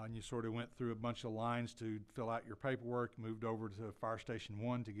 and you sort of went through a bunch of lines to fill out your paperwork, moved over to Fire Station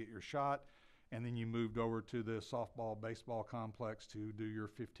 1 to get your shot, and then you moved over to the softball, baseball complex to do your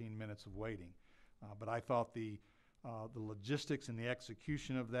 15 minutes of waiting. But I thought the logistics and the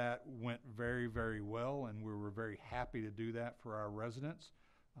execution of that went very, very well, and we were very happy to do that for our residents.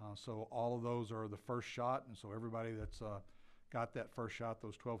 So all of those are the first shot, and so everybody that's got that first shot,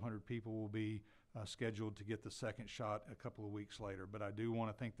 those 1,200 people will be scheduled to get the second shot a couple of weeks later. But I do want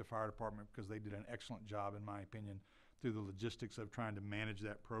to thank the fire department, because they did an excellent job, in my opinion, through the logistics of trying to manage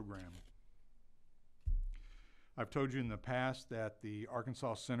that program. I've told you in the past that the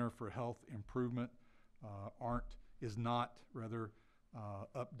Arkansas Center for Health Improvement is not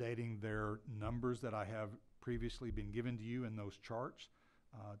updating their numbers that I have previously been given to you in those charts.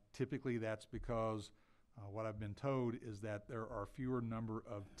 Typically that's because what I've been told is that there are fewer number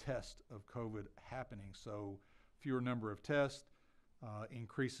of tests of COVID happening. So fewer number of tests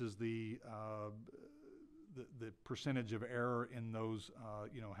increases the the percentage of error in those,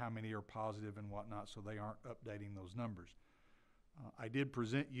 you know, how many are positive and whatnot, so they aren't updating those numbers. I did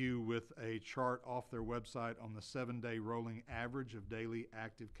present you with a chart off their website on the 7-day rolling average of daily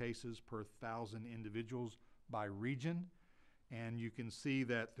active cases per 1,000 individuals by region. And you can see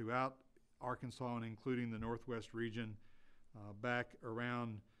that throughout Arkansas and including the Northwest region, back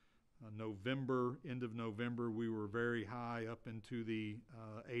around November, end of November, we were very high up into the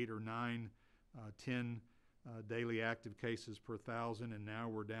 8 or 9, 10 daily active cases per 1,000, and now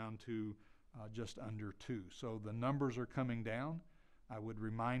we're down to just under 2. So the numbers are coming down. I would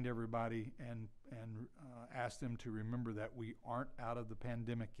remind everybody and ask them to remember that we aren't out of the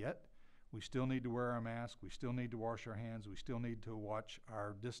pandemic yet. We still need to wear our mask. We still need to wash our hands. We still need to watch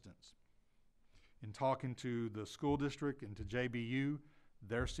our distance. In talking to the school district and to JBU,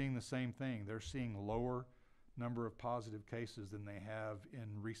 they're seeing the same thing. They're seeing lower number of positive cases than they have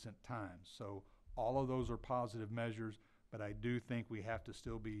in recent times. So all of those are positive measures, but I do think we have to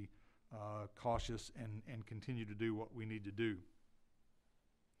still be cautious and continue to do what we need to do.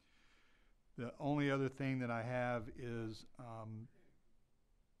 The only other thing that I have is,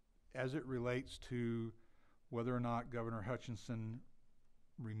 as it relates to whether or not Governor Hutchinson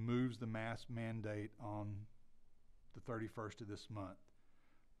removes the mask mandate on the 31st of this month.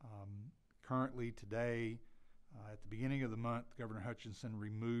 Currently today, at the beginning of the month, Governor Hutchinson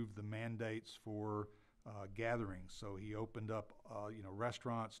removed the mandates for gatherings. So he opened up, you know,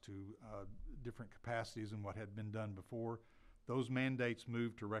 restaurants to different capacities than what had been done before. Those mandates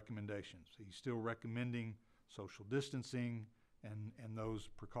moved to recommendations. He's still recommending social distancing and those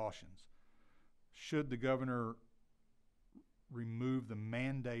precautions. Should the governor remove the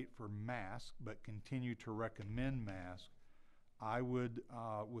mandate for masks but continue to recommend masks, I would,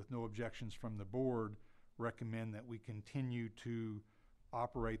 with no objections from the board, recommend that we continue to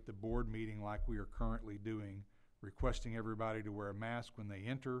operate the board meeting like we are currently doing, requesting everybody to wear a mask when they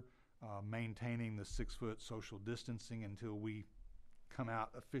enter, maintaining the 6-foot social distancing until we come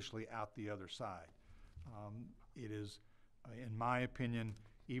out officially out the other side. It is, in my opinion,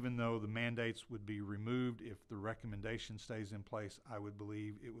 even though the mandates would be removed, if the recommendation stays in place, I would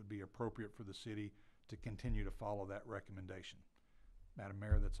believe it would be appropriate for the city to continue to follow that recommendation. Madam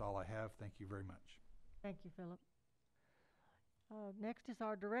Mayor, that's all I have. Thank you very much. Thank you, Philip. Next is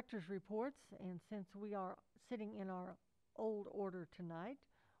our director's reports, and since we are sitting in our old order tonight,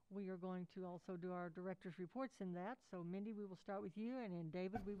 we are going to also do our director's reports in that. So Mindy, we will start with you, and then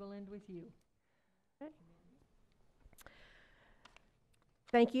David, we will end with you. Okay.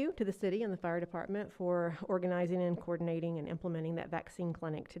 Thank you to the city and the fire department for organizing and coordinating and implementing that vaccine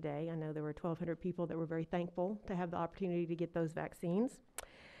clinic today. I know there were 1,200 people that were very thankful to have the opportunity to get those vaccines.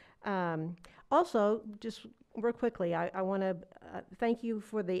 Also, just real quickly, I want to thank you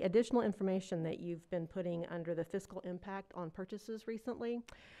for the additional information that you've been putting under the fiscal impact on purchases recently.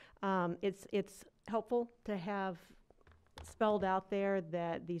 It's helpful to have spelled out there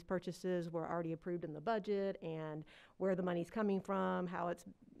that these purchases were already approved in the budget and where the money's coming from, how it's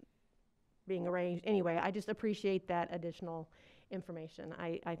being arranged. Anyway, I just appreciate that additional information.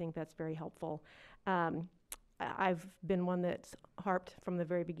 I think that's very helpful. I've been one that's harped from the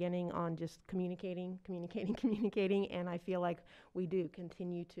very beginning on just communicating, and I feel like we do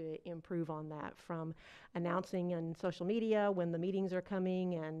continue to improve on that, from announcing on social media when the meetings are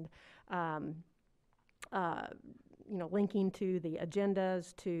coming and you know, linking to the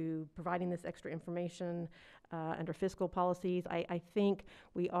agendas, to providing this extra information under fiscal policies. I think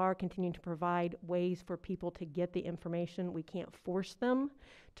we are continuing to provide ways for people to get the information. We can't force them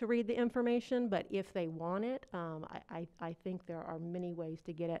to read the information, but if they want it, I think there are many ways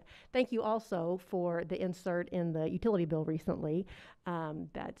to get it. Thank you also for the insert in the utility bill recently.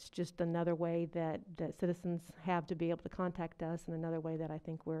 That's just another way that citizens have to be able to contact us, and another way that I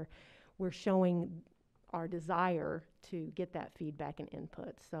think we're showing our desire to get that feedback and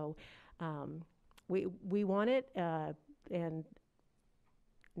input. So we want it, and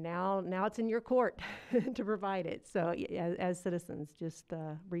now it's in your court to provide it. So as citizens, just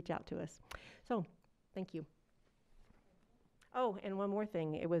reach out to us. So thank you. Oh, and one more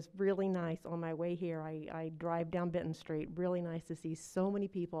thing. It was really nice on my way here. I drive down Benton Street. Really nice to see so many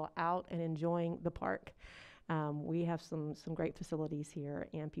people out and enjoying the park. We have some great facilities here,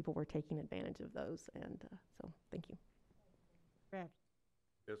 and people were taking advantage of those, and so thank you. Brad.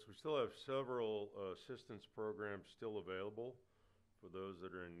 Yes, we still have several assistance programs still available for those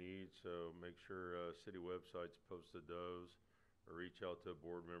that are in need, so make sure city websites posted those, or reach out to a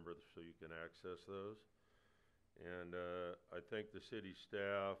board member so you can access those. And I think the city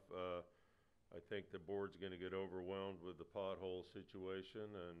staff I think the board's gonna get overwhelmed with the pothole situation,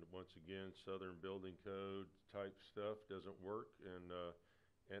 and once again, Southern Building Code type stuff doesn't work in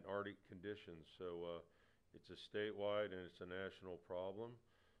Arctic conditions. So it's a statewide and it's a national problem,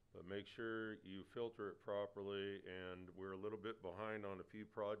 but make sure you filter it properly. And we're a little bit behind on a few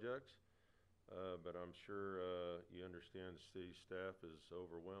projects, but I'm sure you understand the city staff is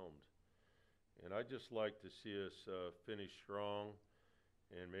overwhelmed. And I'd just like to see us finish strong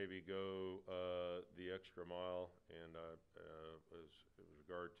and maybe go the extra mile and as with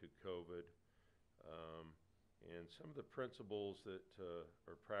regard to COVID. And some of the principles that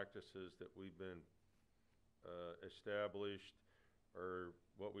or practices that we've been established are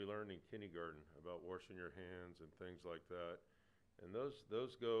what we learned in kindergarten about washing your hands and things like that. And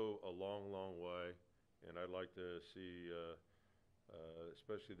those go a long, long way. And I'd like to see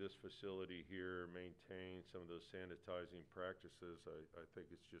especially this facility here, maintain some of those sanitizing practices. I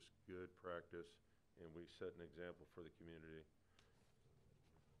think it's just good practice, and we set an example for the community.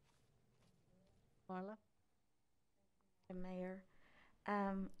 Marla? Mayor,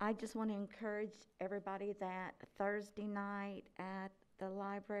 I just want to encourage everybody that Thursday night at the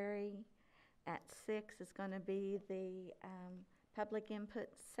library at 6 is going to be the public input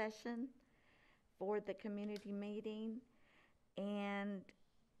session for the community meeting. And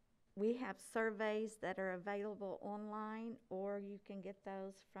we have surveys that are available online, or you can get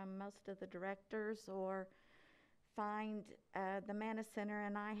those from most of the directors, or find the Manna Center,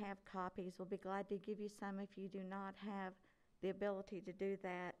 and I have copies. We'll be glad to give you some if you do not have the ability to do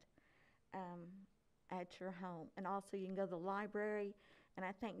that at your home. And also you can go to the library, and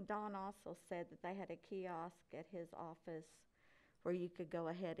I think Don also said that they had a kiosk at his office where you could go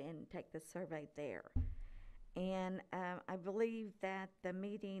ahead and take the survey there. And I believe that the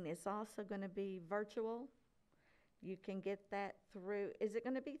meeting is also going to be virtual. You can get that through, is it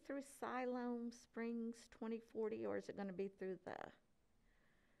going to be through Siloam Springs 2040, or is it going to be through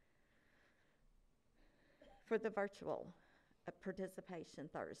for the virtual participation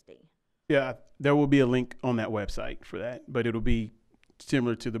Thursday? Yeah, there will be a link on that website for that, but it'll be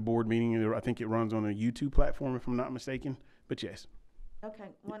similar to the board meeting. I think it runs on a YouTube platform, if I'm not mistaken, but yes.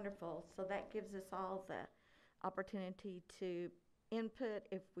 Okay, wonderful. So that gives us all the opportunity to input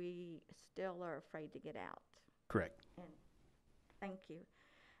if we still are afraid to get out. Correct. And thank you.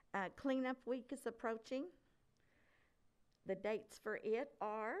 Cleanup week is approaching. The dates for it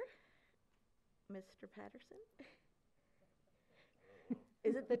are, Mr. Patterson?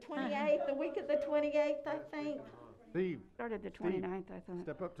 Is it the 28th, the week of the 28th, I think? Steve, Started the Steve, 29th, I thought.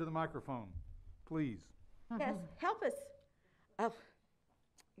 step up to the microphone, please. Yes, help us. Oh,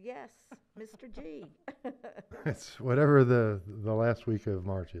 yes, Mr. G. It's whatever the last week of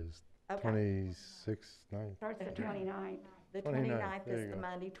March is. Okay. 26th, 9th. Starts the 29th. The 29th, 29th there is you the go.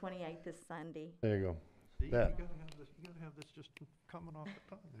 Monday, 28th is Sunday. There you go. Steve, That. you gotta have this just coming off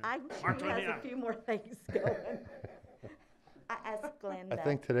the tongue there. I'm sure he has a few more things going. I asked Glenda. I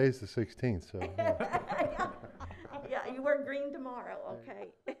think today's the 16th, so. Yeah. Yeah, you wear green tomorrow,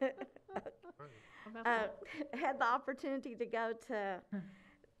 okay. Had the opportunity to go to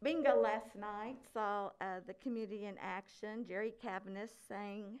bingo last night, saw the community in action. Jerry Cavanis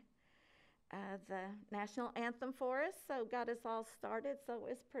sang the national anthem for us, so got us all started, so it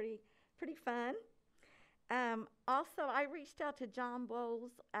was pretty fun. Also, I reached out to John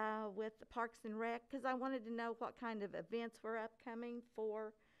Bowles with the Parks and Rec because I wanted to know what kind of events were upcoming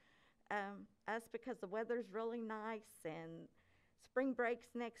for us, because the weather's really nice and spring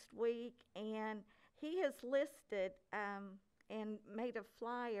break's next week. And he has listed and made a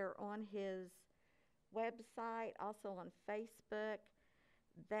flyer on his website, also on Facebook,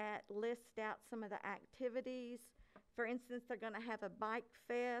 that lists out some of the activities. For instance, they're going to have a bike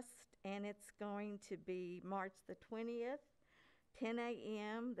fest, and it's going to be March the 20th, 10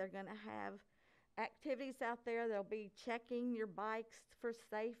 a.m. They're going to have activities out there. They'll be checking your bikes for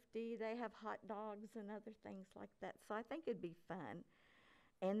safety. They have hot dogs and other things like that. So I think it'd be fun.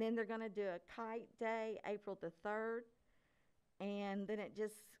 And then they're going to do a kite day, April the 3rd, and then it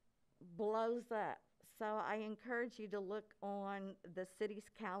just blows up. So I encourage you to look on the city's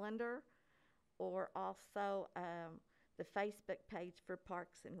calendar, or also the Facebook page for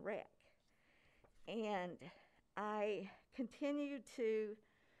Parks and Rec. And I continue to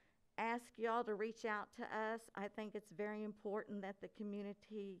ask y'all to reach out to us. I think it's very important that the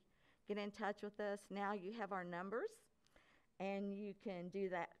community get in touch with us. Now you have our numbers, and you can do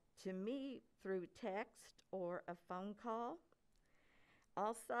that to me through text or a phone call.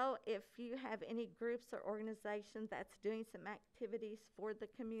 Also, if you have any groups or organizations that's doing some activities for the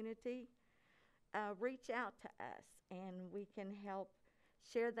community, reach out to us, and we can help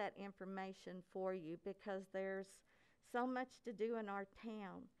share that information for you because there's so much to do in our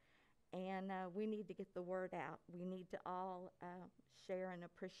town, and we need to get the word out. We need to all share and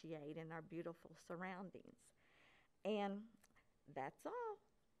appreciate in our beautiful surroundings. And that's all.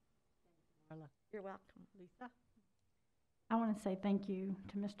 Marla. You're welcome. Lisa? I want to say thank you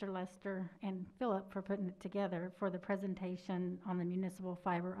to Mr. Lester and Philip for putting it together for the presentation on the municipal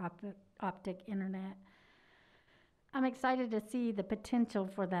fiber optic internet. I'm excited to see the potential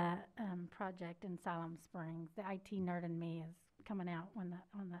for that project in Siloam Springs. The IT nerd in me is coming out on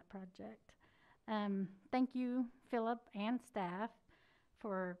that project. Thank you, Philip and staff,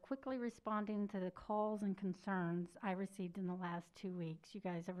 for quickly responding to the calls and concerns I received in the last 2 weeks. You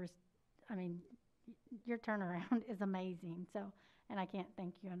guys have, your turnaround is amazing. So, and I can't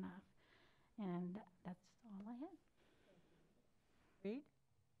thank you enough. And that's all I have. Reed?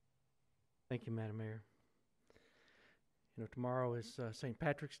 Thank you, Madam Mayor. You know, tomorrow is St.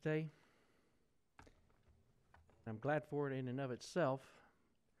 Patrick's Day. I'm glad for it in and of itself,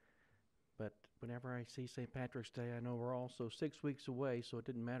 but whenever I see St. Patrick's Day, I know we're also 6 weeks away, so it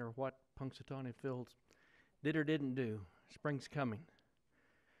didn't matter what Punxsutawney Phil did or didn't do. Spring's coming.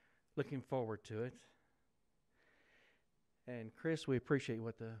 Looking forward to it. And Chris, we appreciate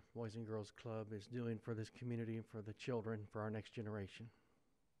what the Boys and Girls Club is doing for this community and for the children, for our next generation.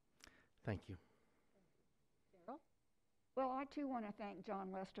 Thank you. Well, I too want to thank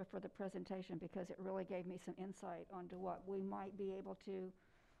John Lester for the presentation because it really gave me some insight onto what we might be able to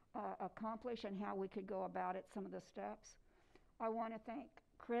accomplish and how we could go about it, some of the steps. I want to thank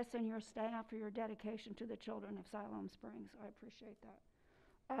Chris and your staff for your dedication to the children of Siloam Springs. I appreciate that.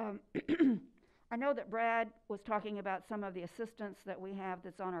 I know that Brad was talking about some of the assistance that we have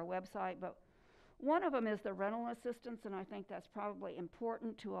that's on our website, but one of them is the rental assistance, and I think that's probably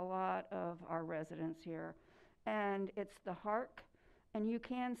important to a lot of our residents here. And it's the HARC, and you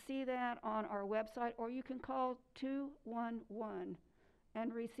can see that on our website, or you can call 211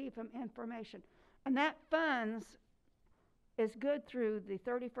 and receive some information. And that funds is good through the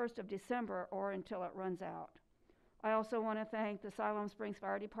 31st of December or until it runs out. I also want to thank the Siloam Springs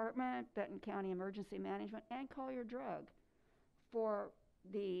Fire Department, Benton County Emergency Management, and Collier Drug for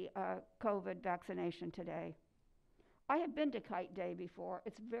the COVID vaccination today. I have been to Kite Day before.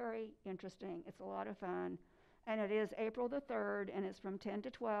 It's very interesting. It's a lot of fun. And it is April the 3rd, and it's from 10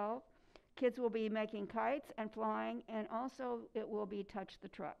 to 12. Kids will be making kites and flying, and also it will be Touch the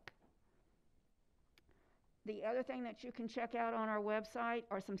Truck. The other thing that you can check out on our website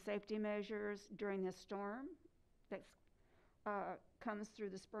are some safety measures during this storm that comes through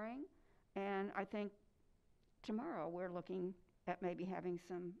the spring. And I think tomorrow we're looking at maybe having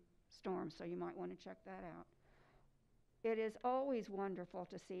some storms, so you might want to check that out. It is always wonderful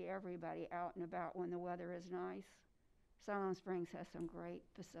to see everybody out and about when the weather is nice. Siloam Springs has some great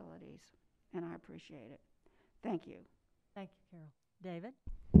facilities, and I appreciate it. Thank you. Thank you, Carol. David?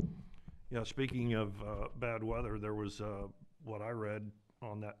 Yeah, speaking of bad weather, there was what I read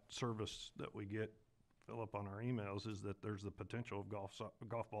on that service that we get, Philip, on our emails, is that there's the potential of golf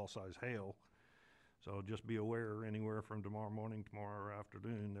ball size hail. So just be aware, anywhere from tomorrow morning, tomorrow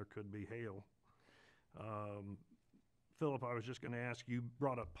afternoon, there could be hail. Philip, I was just going to ask, you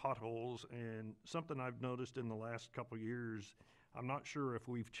brought up potholes, and something I've noticed in the last couple of years, I'm not sure if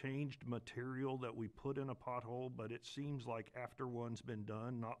we've changed material that we put in a pothole, but it seems like after one's been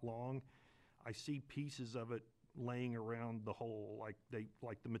done, not long, I see pieces of it laying around the hole, like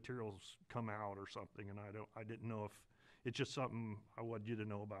the materials come out or something, and I didn't know if it's just something I wanted you to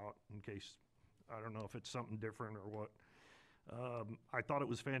know about in case, I don't know if it's something different or what. I thought it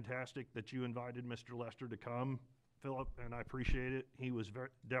was fantastic that you invited Mr. Lester to come, Philip, and I appreciate it. He was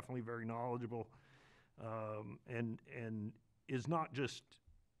definitely very knowledgeable, and is not just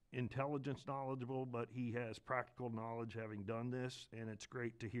intelligence knowledgeable, but he has practical knowledge having done this, and it's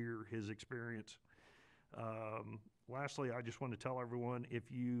great to hear his experience. Lastly, I just want to tell everyone, if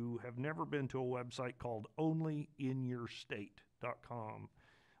you have never been to a website called onlyinyourstate.com,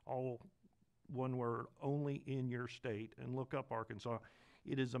 all one word, only in your state, and look up Arkansas,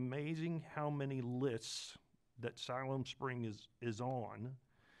 it is amazing how many lists that Siloam Springs is on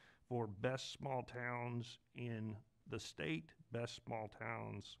for best small towns in the state, best small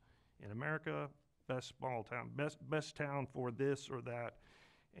towns in America, best small town, best town for this or that.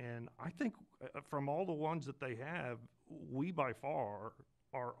 And I think from all the ones that they have, we by far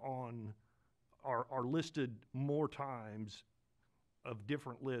are listed more times of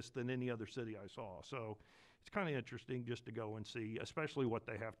different lists than any other city I saw. So it's kind of interesting just to go and see, especially what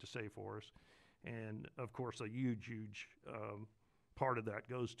they have to say for us. And of course, a huge part of that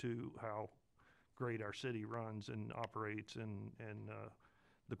goes to how great our city runs and operates, and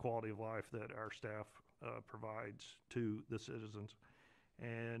the quality of life that our staff provides to the citizens.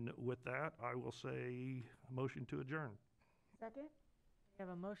 And with that, I will say motion to adjourn. Second? We have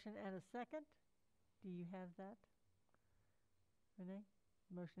a motion and a second. Do you have that? Renee?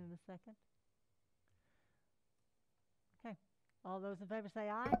 Motion and a second? Okay. All those in favor say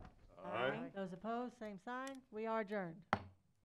aye. Aye. Those opposed, same sign. We are adjourned.